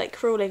 He'll be like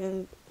crawling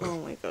and... Oh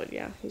my god,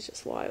 yeah, he's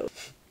just wild.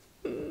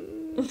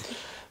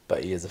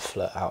 But he is a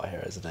flirt out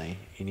here, isn't he?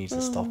 He needs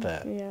to stop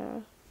it.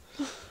 Yeah.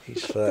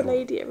 He's The flirting.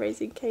 lady at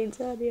Raising Cane's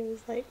earlier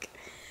was like...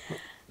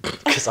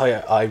 Because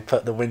I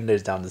put the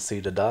windows down to see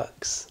the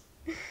ducks.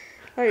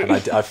 Oh, And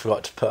I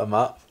forgot to put them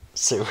up.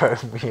 So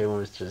Romeo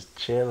was just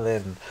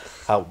chilling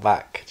out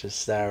back, just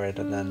staring.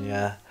 And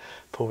then,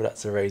 pulled up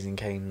to Raising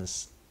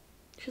Cane's.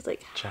 She was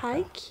like, Check hi,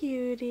 out.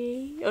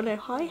 cutie. Oh no,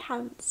 hi,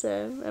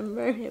 handsome. And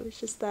Romeo was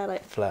just there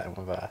like... Flirting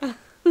with her.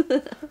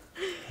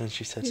 And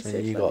she said to me, so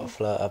you funny. got a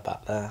flirter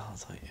back there. I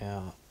was like,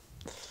 yeah.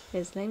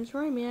 His name's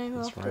Romeo,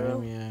 It's after all.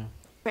 Romeo.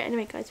 Right,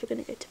 anyway guys, we're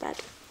going to go to bed.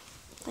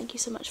 Thank you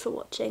so much for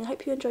watching. I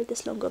hope you enjoyed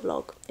this longer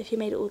vlog. If you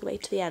made it all the way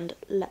to the end,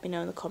 let me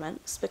know in the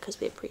comments,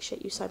 because we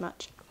appreciate you so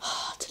much.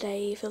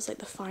 Today feels like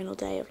the final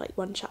day of like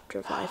one chapter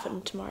of life,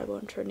 and tomorrow we're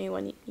on to a new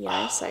one, you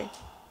know, so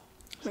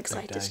I'm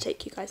excited to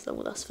take you guys along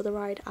with us for the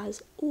ride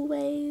as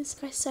always.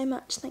 Thank you guys so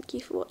much. Thank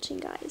you for watching,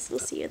 guys. We'll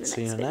see you in the next video.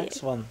 See you in the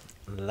next one.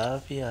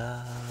 Love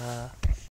ya.